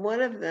was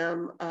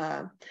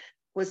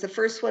the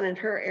first one in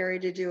her area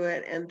to do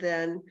it. And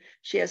then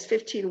she has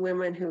 15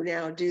 women who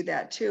now do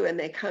that too. And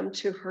they come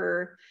to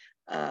her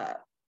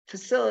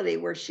facility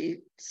where she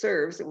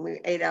serves, and we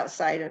ate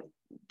outside a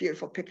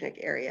beautiful picnic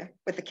area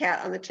with the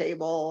cat on the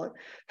table.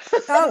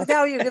 Oh,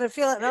 now you're going to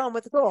feel at home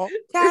with the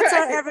cats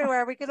are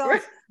everywhere. We could all,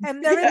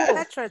 and they're in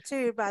Petra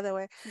too, by the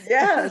way.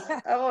 Yes.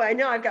 Oh, I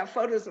know. I've got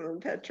photos of them in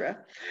Petra.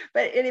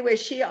 But anyway,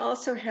 she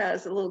also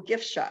has a little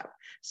gift shop.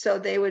 So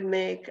they would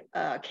make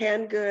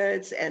canned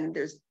goods, and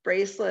there's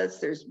bracelets,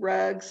 there's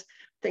rugs,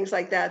 things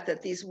like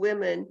that these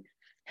women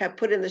have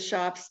put in the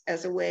shops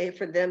as a way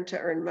for them to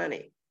earn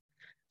money.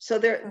 So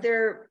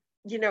they're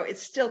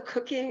it's still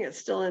cooking, it's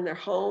still in their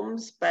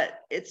homes,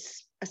 but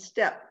it's a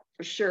step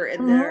for sure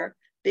in their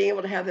being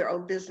able to have their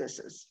own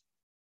businesses.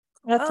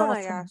 That's awesome.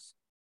 My gosh.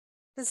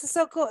 This is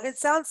so cool. It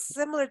sounds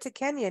similar to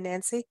Kenya,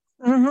 Nancy,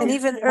 and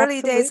even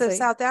early days of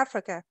South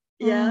Africa.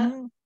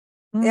 Yeah.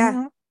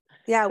 Yeah.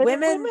 But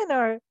women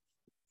are,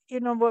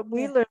 what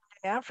we learned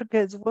in Africa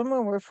is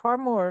women were far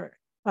more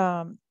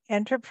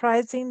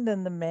enterprising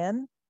than the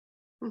men,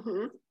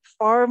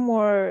 far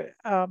more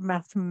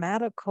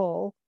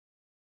mathematical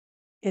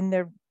in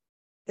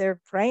their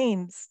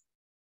brains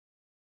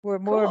were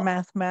more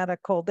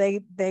mathematical. They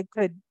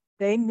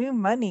knew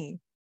money.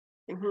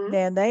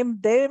 And they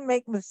didn't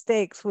make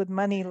mistakes with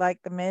money like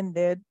the men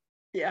did.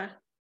 Yeah.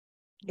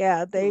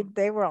 Yeah,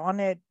 they were on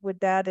it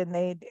with that, and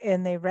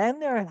they ran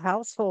their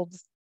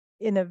households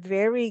in a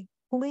very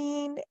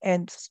clean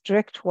and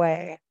strict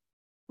way.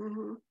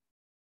 Mhm.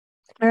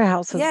 Our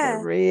houses were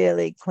Yeah.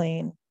 really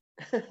clean.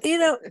 You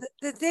know,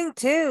 the thing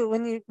too,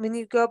 when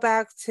you go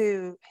back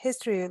to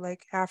history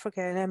like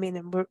Africa, and I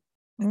mean,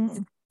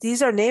 Mm,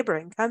 these are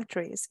neighboring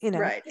countries, you know.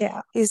 Right.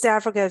 yeah, East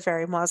Africa is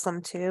very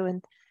Muslim too,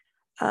 and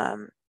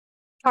um,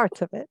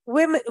 parts of it.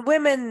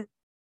 women,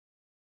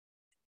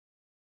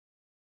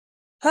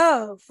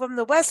 oh, from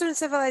the Western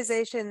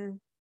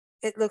civilization,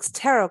 it looks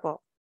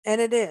terrible,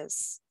 and it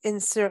is in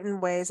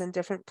certain ways, in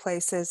different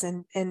places,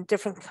 and in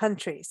different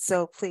countries.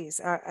 So please,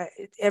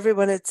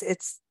 everyone,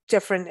 it's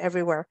different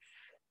everywhere.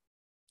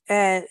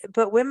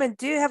 But women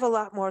do have a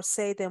lot more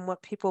say than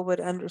what people would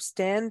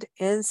understand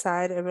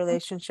inside a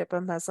relationship,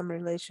 a Muslim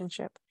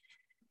relationship.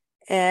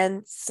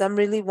 And some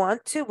really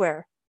want to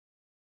wear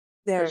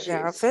their shoes.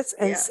 outfits,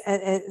 and, Yeah.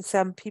 and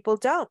some people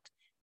don't.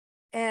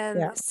 And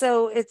Yeah.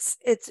 so it's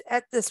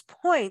at this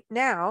point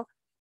now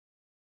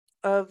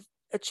of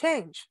a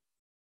change.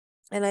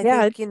 And I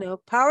Yeah, think, you know,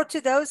 power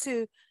to those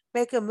who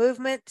make a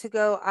movement to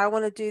go, I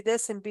want to do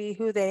this and be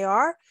who they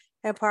are,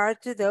 and power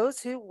to those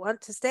who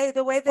want to stay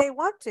the way they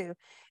want to.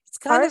 It's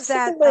kind our of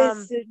that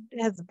civilization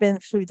has been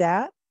through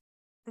that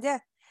yeah.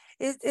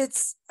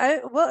 It's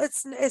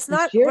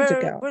not, years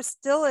ago. we're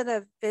still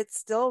it's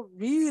still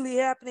really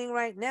happening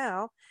right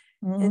now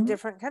in Mhm.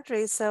 different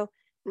countries. So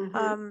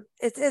Mhm.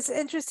 it's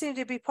interesting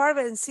to be part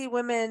of it and see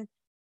women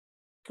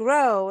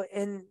grow,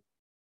 and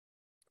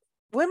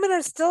women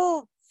are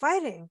still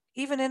fighting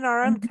even in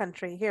our own Mhm.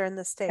 country here in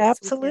the States.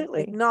 We can't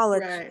Absolutely.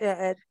 acknowledge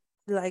Right.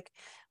 like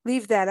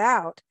leave that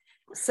out.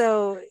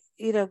 So,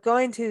 you know,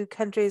 going to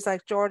countries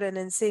like Jordan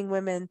and seeing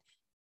women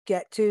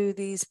get to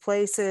these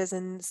places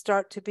and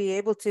start to be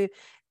able to,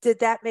 did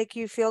that make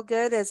you feel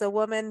good as a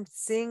woman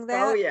seeing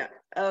Oh that? yeah.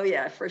 Oh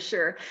yeah, for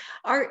sure.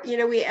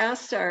 We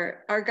asked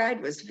our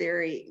guide was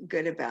very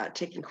good about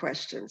taking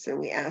questions, and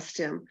we asked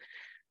him,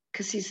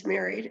 because he's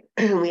married,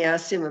 and we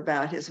asked him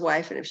about his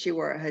wife and if she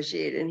wore a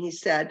hijab, and he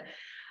said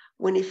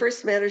when he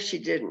first met her, she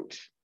didn't.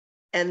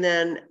 And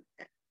then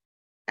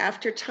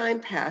after time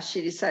passed,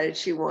 she decided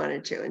she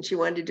wanted to, and she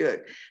wanted to do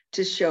it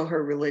to show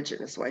her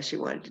religion is why she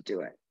wanted to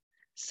do it.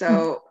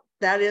 So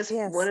that is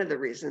one Yes. of the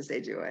reasons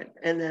they do it.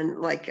 And then,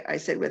 like I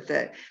said, with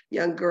the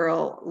young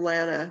girl,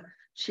 Lana,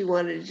 she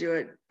wanted to do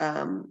it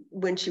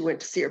when she went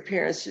to see her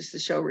parents, just to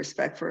show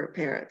respect for her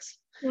parents.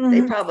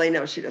 They Mhm. probably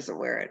know she doesn't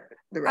wear it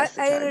the rest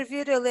of I the time.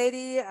 interviewed a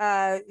lady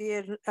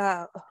in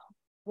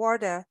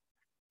Warda,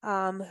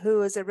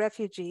 who is a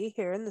refugee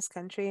here in this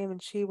country,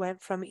 and she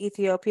went from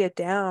Ethiopia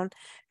down.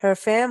 Her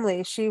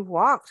family, she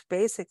walked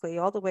basically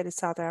all the way to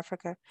South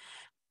Africa,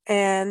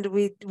 and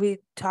we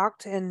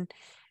talked, and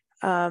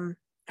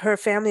her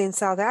family in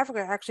South Africa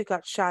actually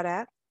got shot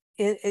at.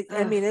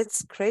 I mean,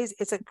 it's crazy.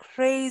 It's a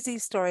crazy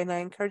story, and I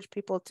encourage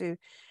people to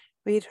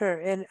read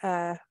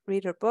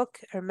read her book,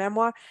 her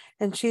memoir,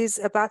 and she's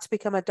about to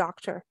become a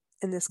doctor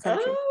in this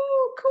country.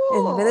 Oh,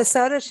 In cool.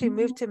 Minnesota, she Mhm.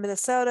 moved to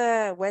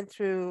Minnesota, went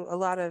through a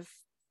lot of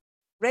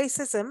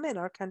racism in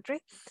our country,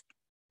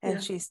 and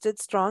Yeah. she stood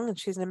strong, and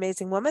she's an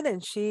amazing woman,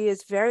 and she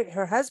is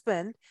her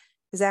husband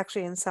is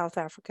actually in South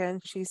Africa,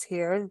 and she's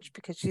here and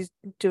because she's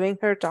doing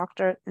her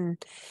doctorate,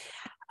 and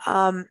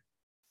um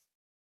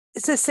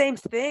it's the same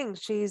thing.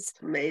 She's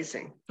It's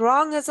amazing.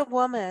 strong as a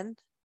woman,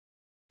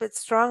 but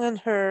strong in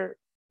her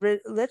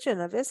religion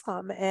of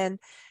Islam, and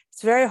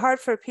it's very hard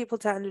for people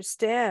to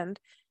understand,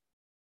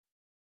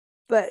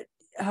 but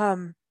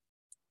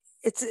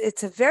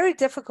it's a very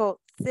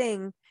difficult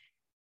thing.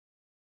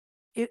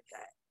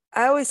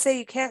 I always say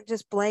you can't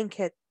just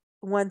blanket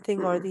one thing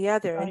or the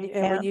other. No, And, you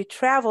and when can't. you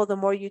travel, the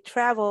more you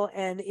travel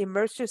and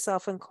immerse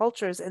yourself in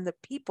cultures and the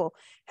people,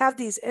 have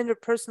these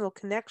interpersonal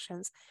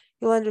connections,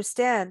 you'll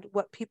understand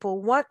what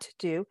people want to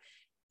do.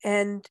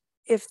 And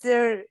if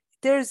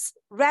there's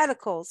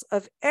radicals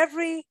of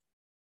every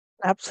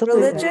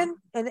Absolutely. religion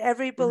and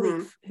every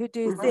belief who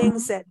do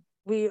things that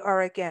we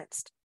are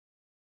against.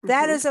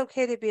 That is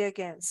okay to be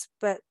against,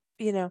 but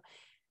you know,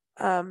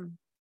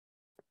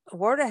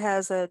 Warda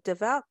has a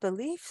devout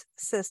belief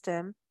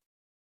system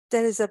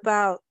that is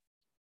about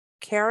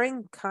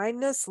caring,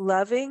 kindness,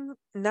 loving,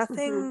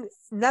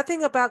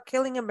 nothing about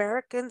killing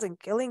Americans and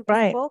killing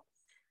Right. people.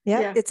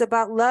 Yeah. Yeah. It's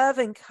about love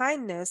and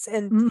kindness,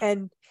 and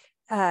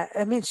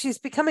I mean, she's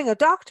becoming a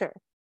doctor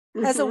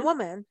as a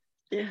woman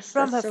Yes,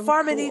 from a that's so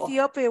farm in cool.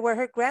 Ethiopia where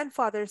her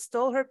grandfather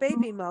stole her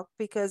baby milk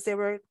because they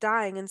were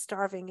dying and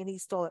starving, and he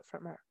stole it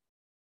from her.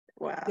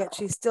 Wow. Yet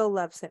she still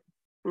loves him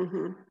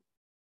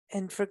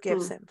and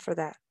forgives him for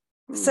that.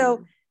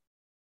 So,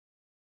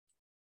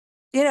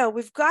 you know,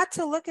 we've got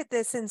to look at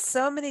this in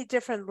so many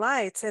different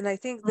lights. And I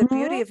think the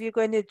beauty of you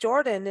going to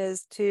Jordan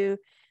is to,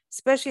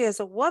 especially as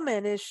a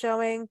woman, is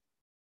showing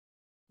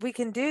we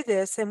can do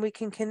this and we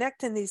can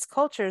connect in these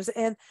cultures.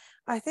 And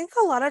I think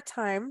a lot of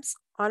times,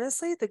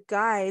 honestly, the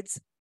guides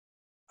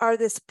are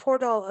this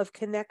portal of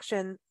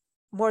connection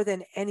more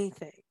than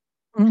anything.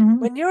 Mhm.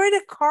 When you're in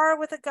a car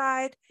with a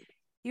guide,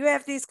 you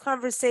have these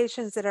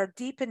conversations that are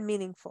deep and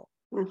meaningful.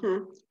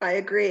 I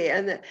agree.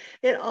 And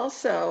it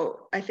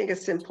also, I think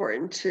it's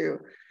important to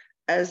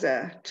as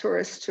a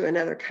tourist to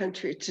another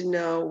country to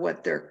know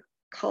what their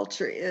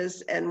culture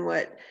is and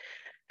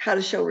how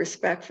to show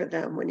respect for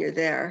them when you're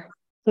there.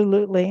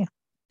 Absolutely.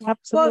 Well,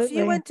 if you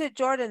Absolutely. went to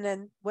Jordan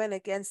and went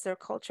against their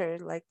culture,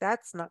 like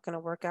that's not going to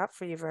work out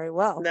for you very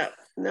well.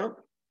 No.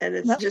 And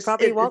it's No. just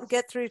Probably won't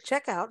get through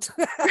checkout.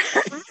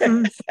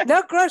 Mm,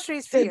 No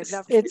groceries for you.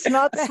 No, it's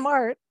not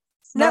smart.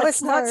 no,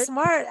 it's not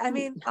smart. I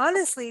mean,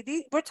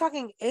 honestly, we're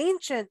talking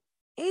ancient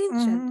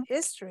Mhm.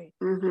 history.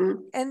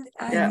 Mhm. And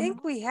I Yeah.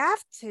 think we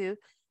have to.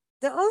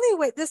 The only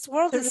way this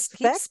world To is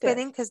keeps respect it.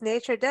 spinning because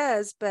nature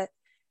does, but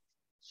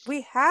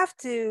we have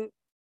to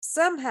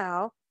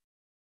somehow.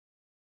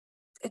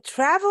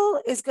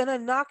 Travel is going to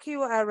knock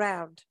you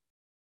around,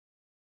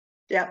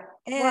 Yeah.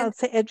 Well, and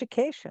it's the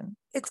education.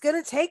 it's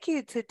going to take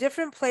you to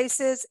different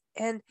places.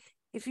 And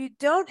if you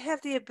don't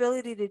have the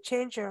ability to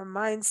change your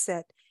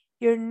mindset,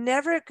 you're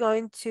never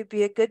going to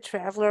be a good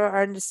traveler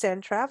or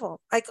understand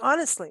travel. Like,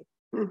 honestly.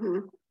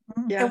 Mhm.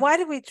 Mm. Yeah. And why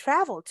do we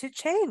travel? To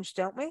change,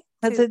 don't we?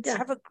 Because To it's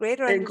have a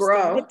greater And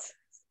grow. understanding.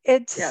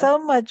 it's Yeah. so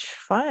much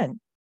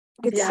fun.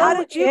 It's Yeah. How so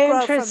did you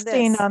grow from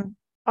interesting this?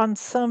 on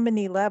so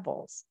many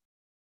levels.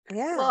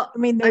 Yeah. Well, I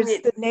mean,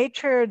 there's the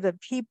nature, the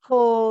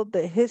people,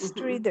 the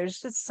history. Mhm. There's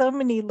just so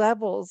many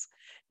levels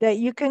that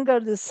you can go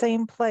to the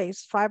same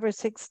place 5 or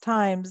 6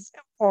 times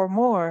or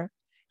more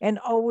and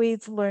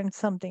always learn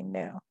something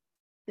new.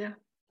 Yeah,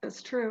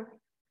 that's true.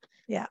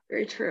 Yeah.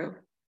 Very true.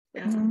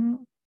 Yeah.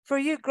 Mhm. For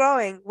you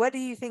growing, what do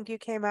you think you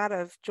came out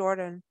of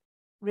Jordan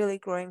really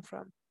growing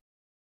from?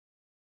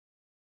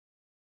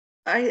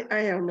 I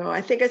don't know.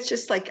 I think it's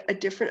just like a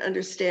different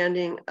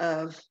understanding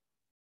of,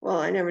 well,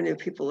 I never knew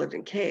people lived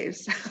in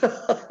caves,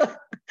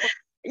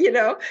 you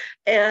know,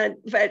 and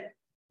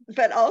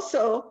but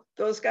also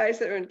those guys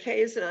that are in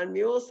caves and on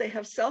mules, they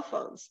have cell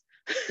phones.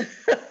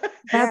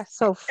 That's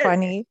so And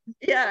funny.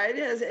 yeah, it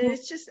is. And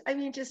it's just, I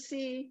mean, to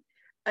see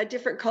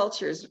different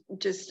cultures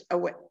just,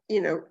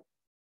 you know,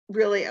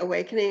 really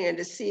awakening, and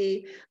to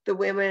see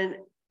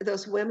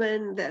those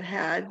women that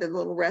had the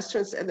little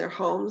restaurants in their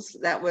homes,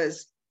 that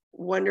was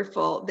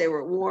wonderful. They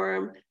were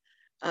warm,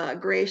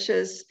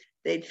 gracious.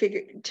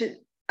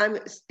 I'm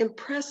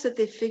impressed that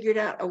they figured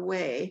out a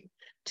way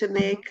to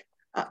make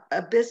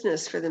a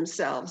business for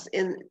themselves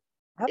in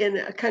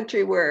a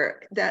country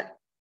where that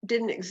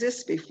didn't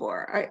exist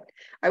before.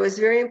 I was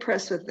very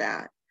impressed with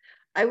that.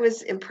 I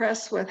was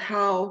impressed with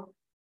how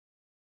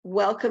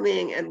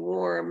welcoming and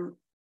warm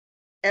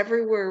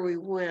everywhere we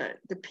went,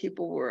 the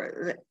people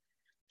were.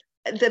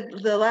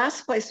 The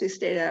last place we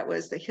stayed at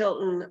was the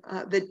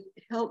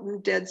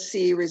Hilton Dead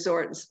Sea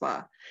Resort and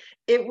Spa.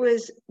 It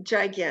was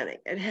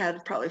gigantic. It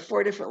had probably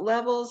 4 different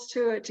levels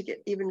to it to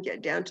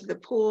get down to the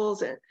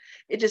pools, and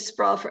it just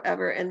sprawled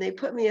forever. And they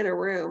put me in a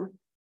room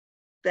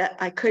that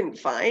I couldn't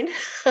find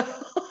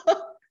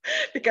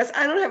because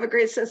I don't have a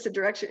great sense of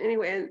direction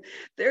anyway. And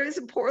there was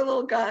a poor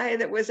little guy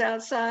that was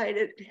outside.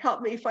 It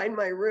helped me find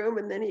my room.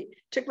 And then he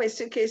took my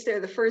suitcase there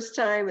the first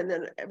time. And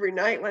then every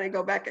night when I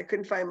go back, I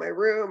couldn't find my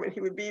room, and he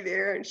would be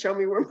there and show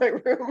me where my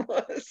room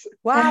was.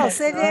 Wow. my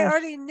So they gosh.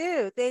 already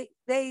knew.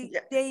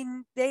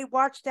 They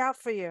watched out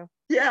for you.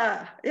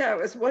 Yeah,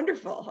 it was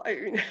wonderful. I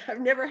mean,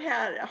 I've never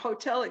had a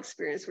hotel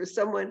experience where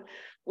someone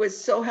was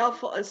so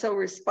helpful and so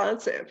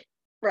responsive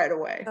right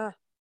away.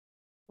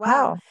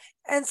 Wow.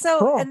 And so,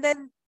 Cool. and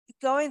then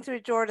going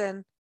through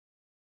Jordan,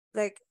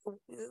 like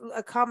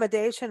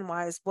accommodation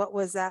wise, what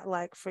was that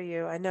like for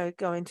you? I know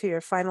going to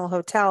your final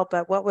hotel,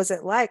 but what was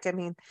it like? I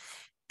mean,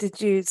 did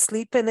you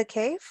sleep in a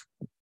cave?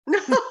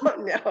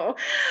 No.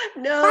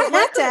 I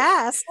had to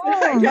ask. No,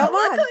 Come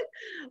on.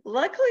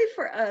 luckily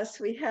for us,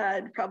 we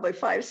had probably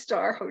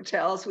 5-star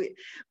hotels.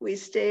 We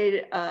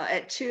stayed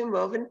at 2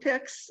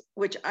 Movenpicks,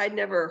 which I'd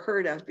never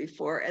heard of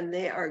before, and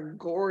they are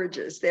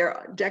gorgeous.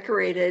 They're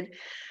decorated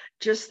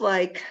just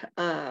like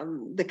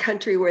the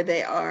country where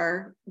they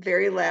are,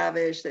 very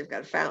lavish. They've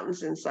got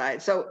fountains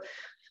inside. So,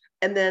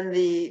 and then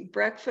the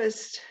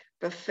breakfast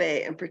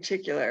buffet in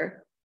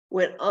particular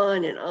went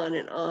on and on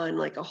and on,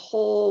 like a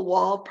whole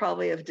wall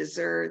probably of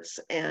desserts.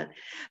 And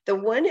the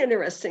one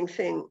interesting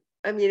thing,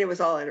 I mean, it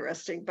was all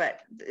interesting, but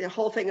the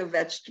whole thing of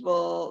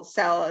vegetable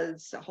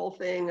salads, the whole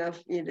thing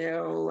of, you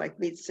know, like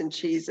meats and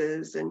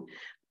cheeses and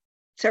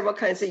several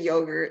kinds of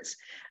yogurts.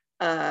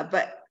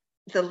 But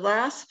the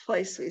last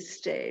place we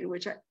stayed,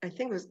 which I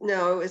think was,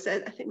 no, it was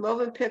at, I think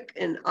Movenpick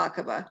in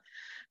Aqaba,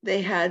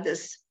 they had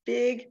this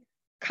big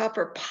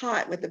copper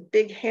pot with a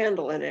big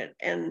handle in it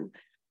and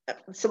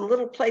some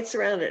little plates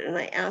around it. And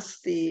I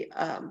asked the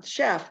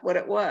chef what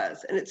it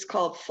was, and it's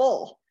called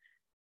fool,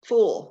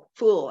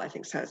 I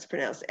think is how it's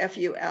pronounced,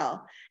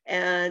 F-U-L.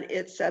 And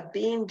it's a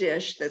bean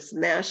dish that's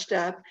mashed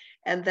up,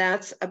 and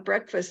that's a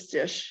breakfast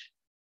dish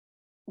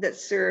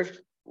that's served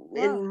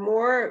in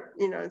more,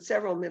 you know, in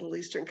several Middle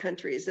Eastern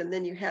countries. And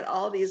then you had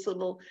all these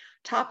little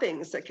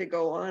toppings that could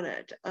go on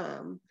it.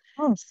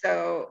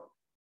 So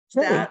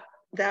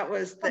that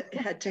was, that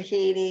had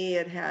tahini,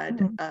 it had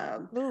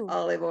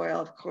olive oil,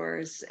 of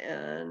course,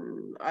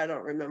 and I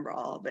don't remember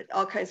all, but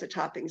all kinds of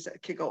toppings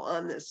that could go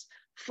on this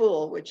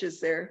fool, which is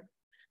their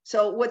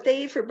So what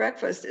they eat for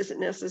breakfast isn't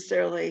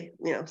necessarily,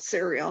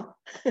 cereal.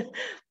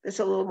 It's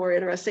a little more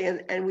interesting.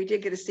 And we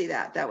did get to see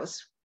that. That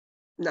was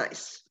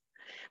nice.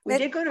 We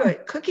did go to a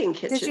cooking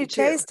kitchen. Did you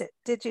taste it?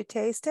 Did you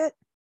taste it?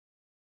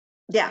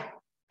 Yeah,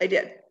 I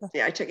did.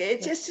 Yeah, I took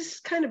it. It's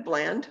just kind of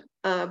bland.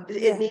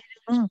 It needed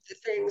the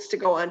things to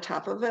go on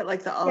top of it,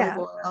 like the olive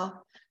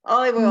oil.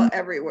 Olive oil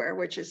everywhere,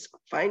 which is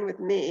fine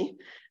with me.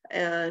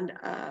 And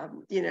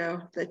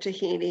the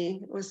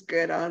tahini was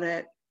good on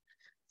it.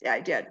 Yeah,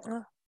 I did.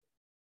 Oh,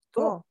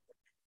 cool.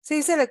 So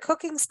you said a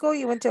cooking school?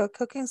 You went to a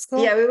cooking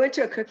school? Yeah, we went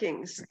to a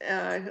cooking.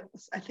 I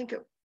think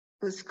it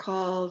was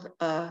called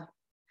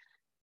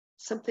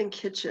something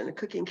kitchen, a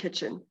cooking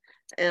kitchen.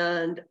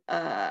 And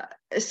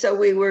so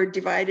we were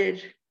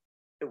divided.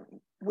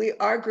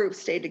 Our group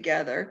stayed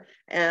together,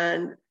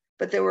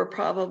 but there were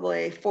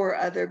probably 4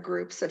 other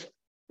groups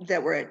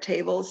that were at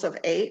tables of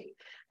 8,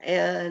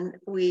 and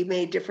we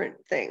made different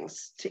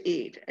things to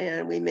eat.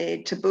 And we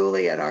made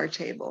tabbouleh at our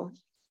table,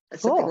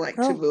 something like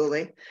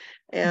tabbouleh.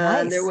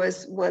 And there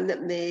was one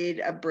that made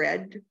a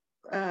bread,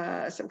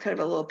 some kind of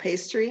a little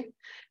pastry.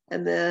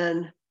 And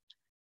then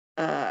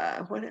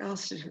what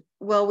else?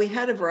 We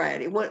had a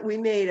variety. We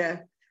made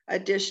a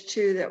dish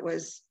too that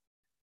was,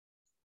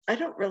 I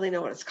don't really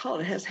know what it's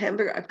called. It has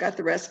hamburger. I've got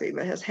the recipe,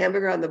 but it has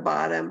hamburger on the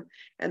bottom.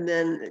 And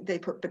then they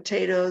put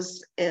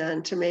potatoes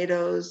and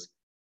tomatoes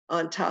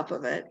on top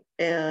of it.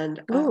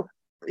 And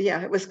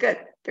yeah, it was good.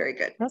 Very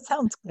good. That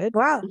sounds good.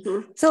 Wow.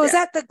 So is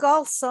that the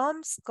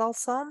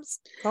Galsams?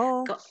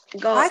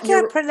 I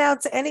can't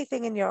pronounce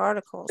anything in your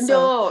article.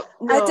 So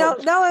no. I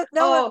don't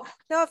know.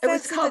 No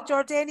offense to the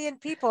Jordanian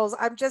peoples.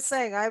 I'm just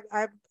saying,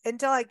 I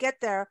until I get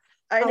there,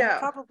 I'll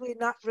probably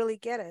not really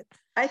get it.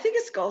 I think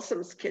it's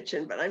Galsam's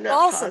Kitchen, but I'm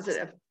not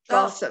positive.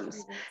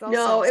 Galsam's.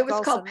 No, it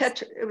was called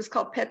Petra. It was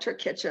called Petra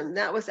Kitchen.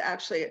 That was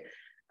actually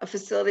a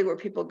facility where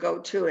people go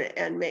to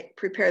and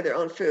prepare their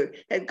own food.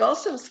 At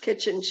Galsam's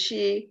Kitchen,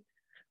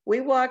 we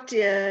walked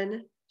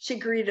in. She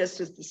greeted us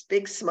with this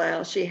big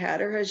smile. She had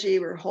her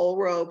hijab, her whole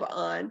robe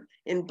on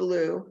in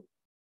blue,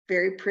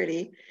 very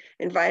pretty.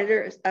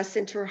 Invited us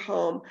into her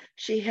home.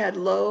 She had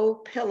low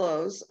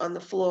pillows on the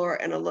floor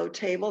and a low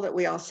table that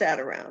we all sat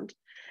around.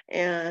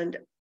 And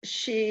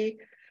she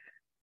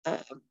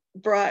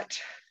brought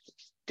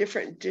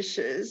different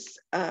dishes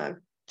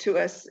to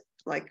us,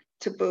 like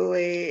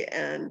tabbouleh,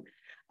 and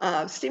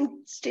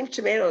steamed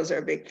tomatoes are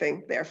a big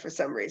thing there for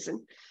some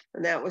reason.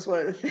 And that was one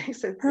of the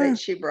things that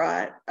she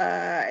brought.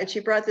 And she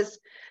brought this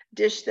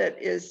dish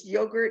that is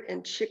yogurt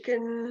and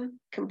chicken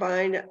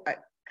combined.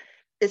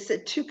 It's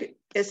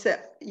a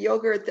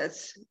yogurt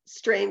that's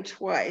strained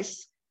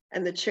twice,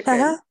 and the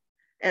chicken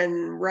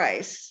and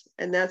rice.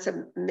 And that's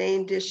a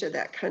main dish of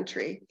that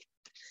country.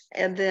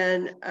 And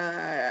then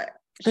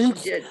she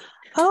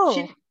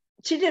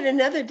did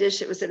another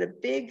dish. It was in a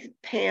big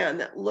pan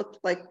that looked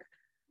like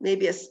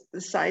maybe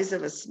the size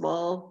of a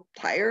small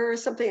tire or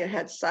something. It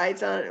had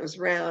sides on it. It was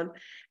round,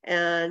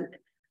 and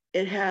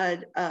it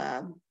had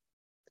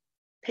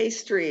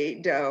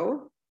pastry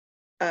dough,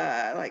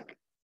 like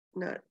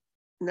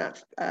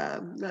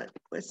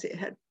let's see, it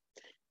had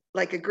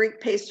like a Greek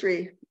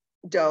pastry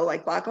dough,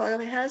 like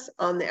baklava has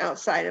on the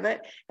outside of it,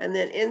 and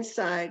then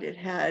inside it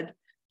had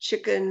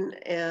chicken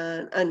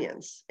and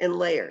onions in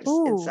layers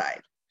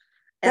inside.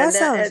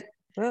 And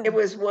it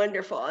was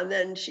wonderful. And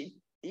then she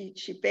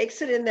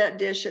bakes it in that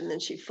dish, and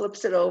then she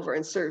flips it over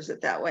and serves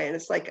it that way. And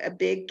it's like a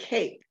big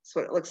cake. That's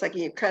what it looks like.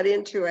 And you cut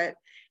into it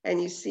and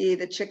you see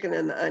the chicken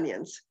and the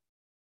onions.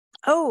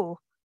 Oh,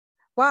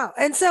 wow.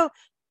 And so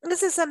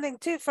this is something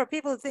too for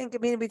people to think. I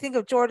mean, we think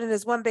of Jordan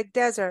as one big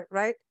desert,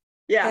 right?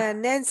 Yeah.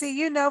 And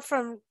Nancy,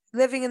 from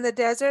living in the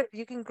desert,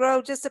 you can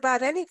grow just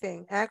about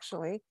anything,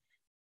 actually,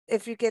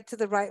 if you get to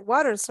the right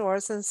water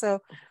source. And so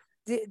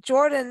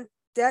Jordan,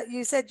 that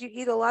you said you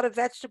eat a lot of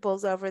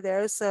vegetables over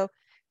there. So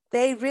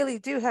they really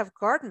do have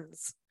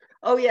gardens.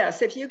 Oh,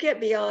 yes. If you get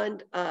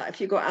beyond,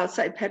 if you go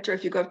outside Petra,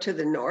 if you go up to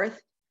the north,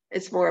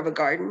 it's more of a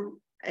garden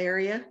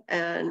area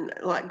and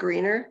a lot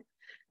greener.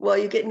 Well,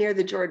 you get near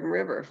the Jordan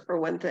River, for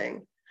one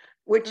thing,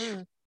 which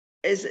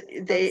is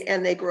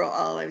they grow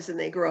olives and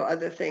they grow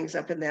other things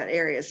up in that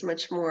area. It's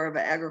much more of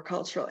an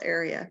agricultural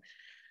area.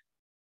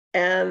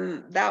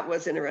 And that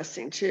was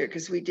interesting too,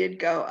 because we did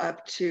go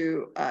up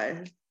to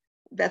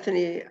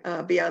Bethany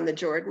beyond the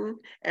Jordan,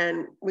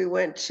 and we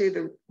went to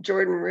the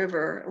Jordan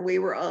River. We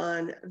were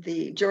on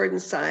the Jordan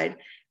side,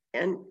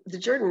 and the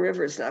Jordan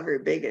River is not very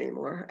big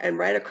anymore. And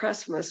right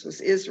across from us was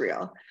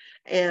Israel.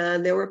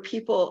 And there were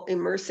people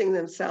immersing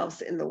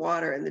themselves in the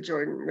water in the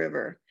Jordan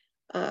River.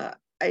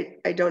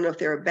 I don't know if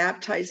they were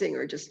baptizing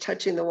or just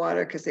touching the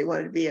water because they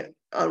wanted to be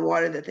on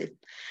water that they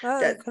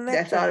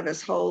thought of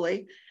as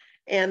holy.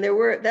 And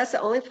that's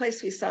the only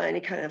place we saw any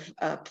kind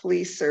of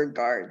police or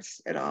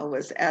guards at all,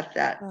 was at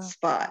that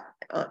spot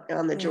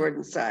on the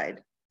Jordan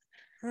side.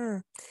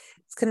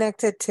 It's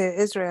connected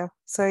to Israel.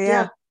 So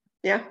yeah,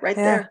 right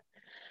there.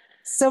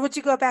 So would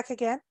you go back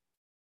again?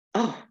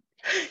 Oh,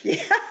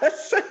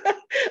 yes.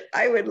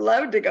 I would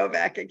love to go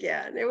back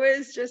again. It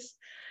was just,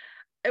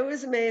 It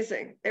was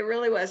amazing. It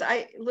really was.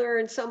 I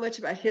learned so much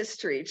about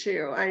history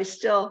too.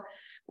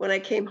 When I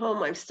came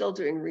home, I'm still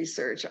doing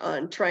research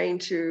on trying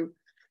to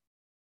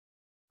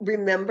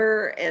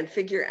remember and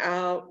figure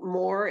out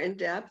more in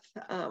depth.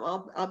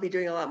 I'll be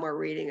doing a lot more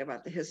reading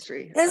about the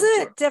history.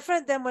 Isn't it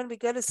different than when we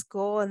go to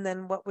school and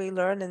then what we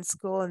learn in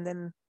school and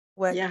then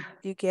what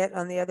you get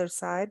on the other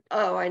side?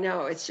 Oh, I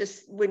know. It's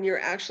just when you're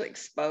actually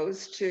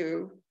exposed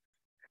to,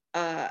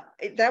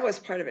 that was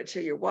part of it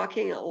too. You're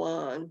walking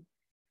along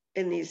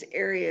in these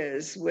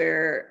areas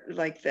where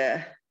like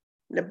the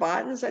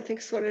Nabateans, I think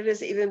is what it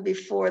is, even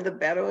before the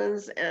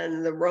Bedouins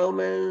and the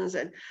Romans,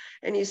 and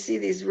you see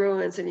these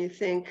ruins and you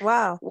think,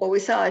 wow, well, we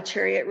saw a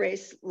chariot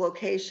race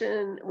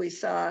location. We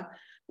saw,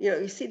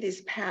 you see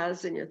these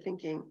paths and you're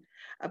thinking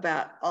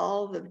about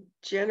all the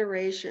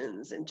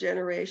generations and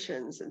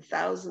generations and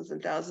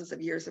thousands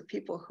of years of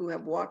people who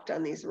have walked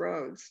on these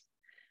roads.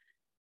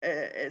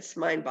 It's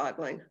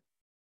mind-boggling.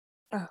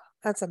 Oh,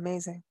 that's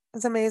amazing.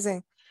 That's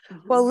amazing.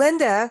 Mm-hmm. Well,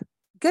 Linda,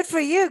 good for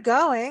you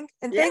going,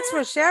 and thanks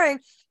for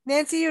sharing.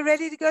 Nancy, you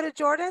ready to go to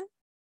Jordan?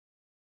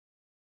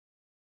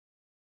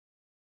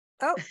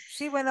 Oh,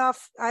 she went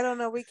off. I don't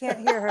know. We can't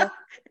hear her.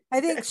 I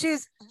think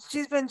she's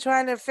been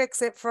trying to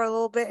fix it for a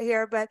little bit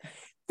here, but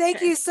thank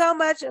you so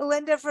much,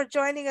 Linda, for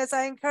joining us.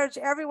 I encourage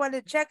everyone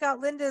to check out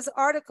Linda's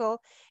article.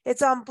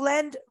 It's on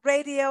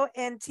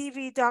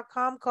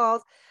blendradioandtv.com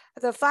called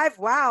The 5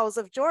 Wows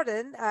of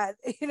Jordan.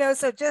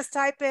 So just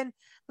type in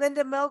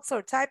Linda Milks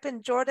or type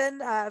in Jordan,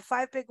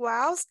 5 Big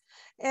Wows.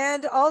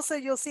 And also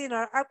you'll see in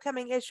our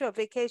upcoming issue of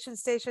Vacation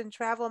Station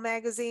Travel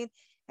Magazine.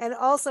 And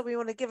also we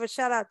want to give a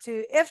shout out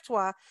to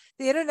IFTWA,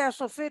 the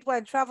International Food,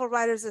 Wine, Travel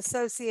Writers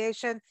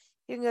Association.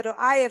 You can go to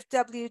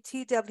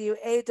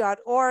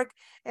iftwtwa.org.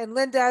 And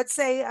Linda, I'd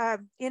say,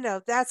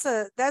 that's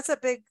a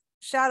big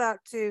shout out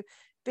to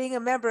being a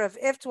member of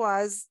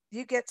IFTWA.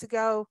 You get to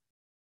go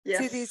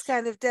to these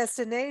kind of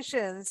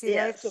destinations. You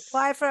have to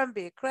apply for them,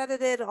 be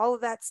accredited, all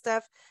of that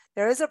stuff.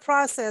 There is a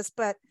process,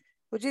 but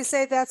would you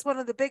say that's one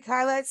of the big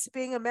highlights to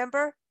being a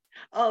member?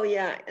 Oh,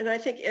 yeah. And I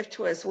think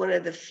IFTWA is one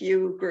of the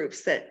few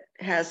groups that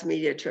has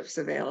media trips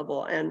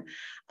available. And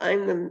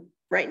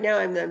right now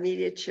I'm the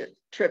media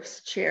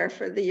trips chair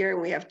for the year,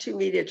 and we have 2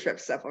 media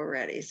trips up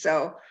already.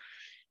 So,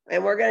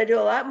 and we're going to do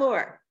a lot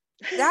more.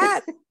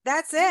 That's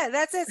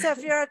it. So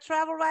if you're a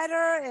travel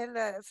writer and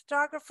a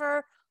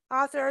photographer,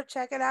 author,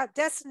 check it out.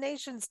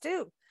 Destinations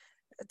too,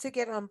 to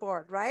get on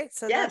board, right?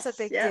 So that's a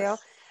big deal.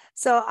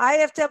 So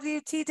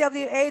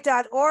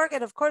iftwtwa.org,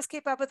 and of course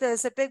keep up with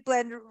us at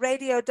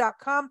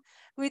bigblendradio.com.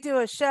 We do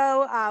a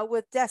show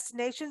with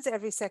destinations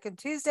every second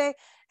Tuesday,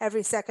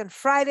 every second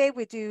Friday.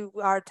 We do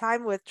our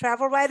time with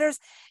travel writers,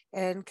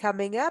 and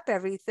coming up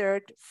every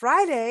third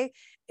Friday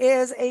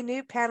is a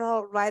new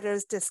panel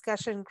writers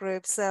discussion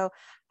group. So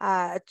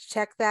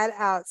check that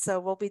out.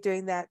 So we'll be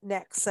doing that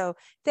next. So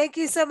thank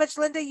you so much,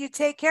 Linda. You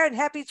take care and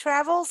happy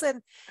travels.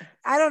 And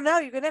I don't know,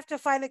 you're going to have to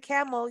find a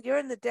camel. You're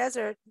in the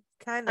desert,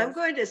 kind of. I'm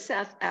going to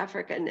South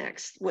Africa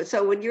next.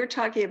 So when you're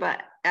talking about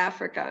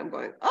Africa, I'm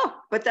going,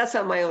 but that's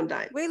on my own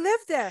dime. We live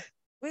there.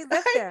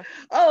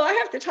 Oh, I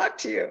have to talk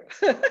to you.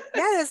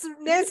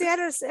 Nancy had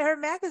her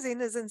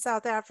magazine is in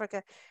South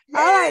Africa. Yay!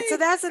 All right. So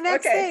that's the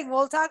next thing.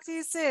 We'll talk to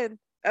you soon.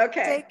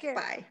 Okay. Take care.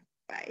 Bye.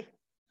 Bye.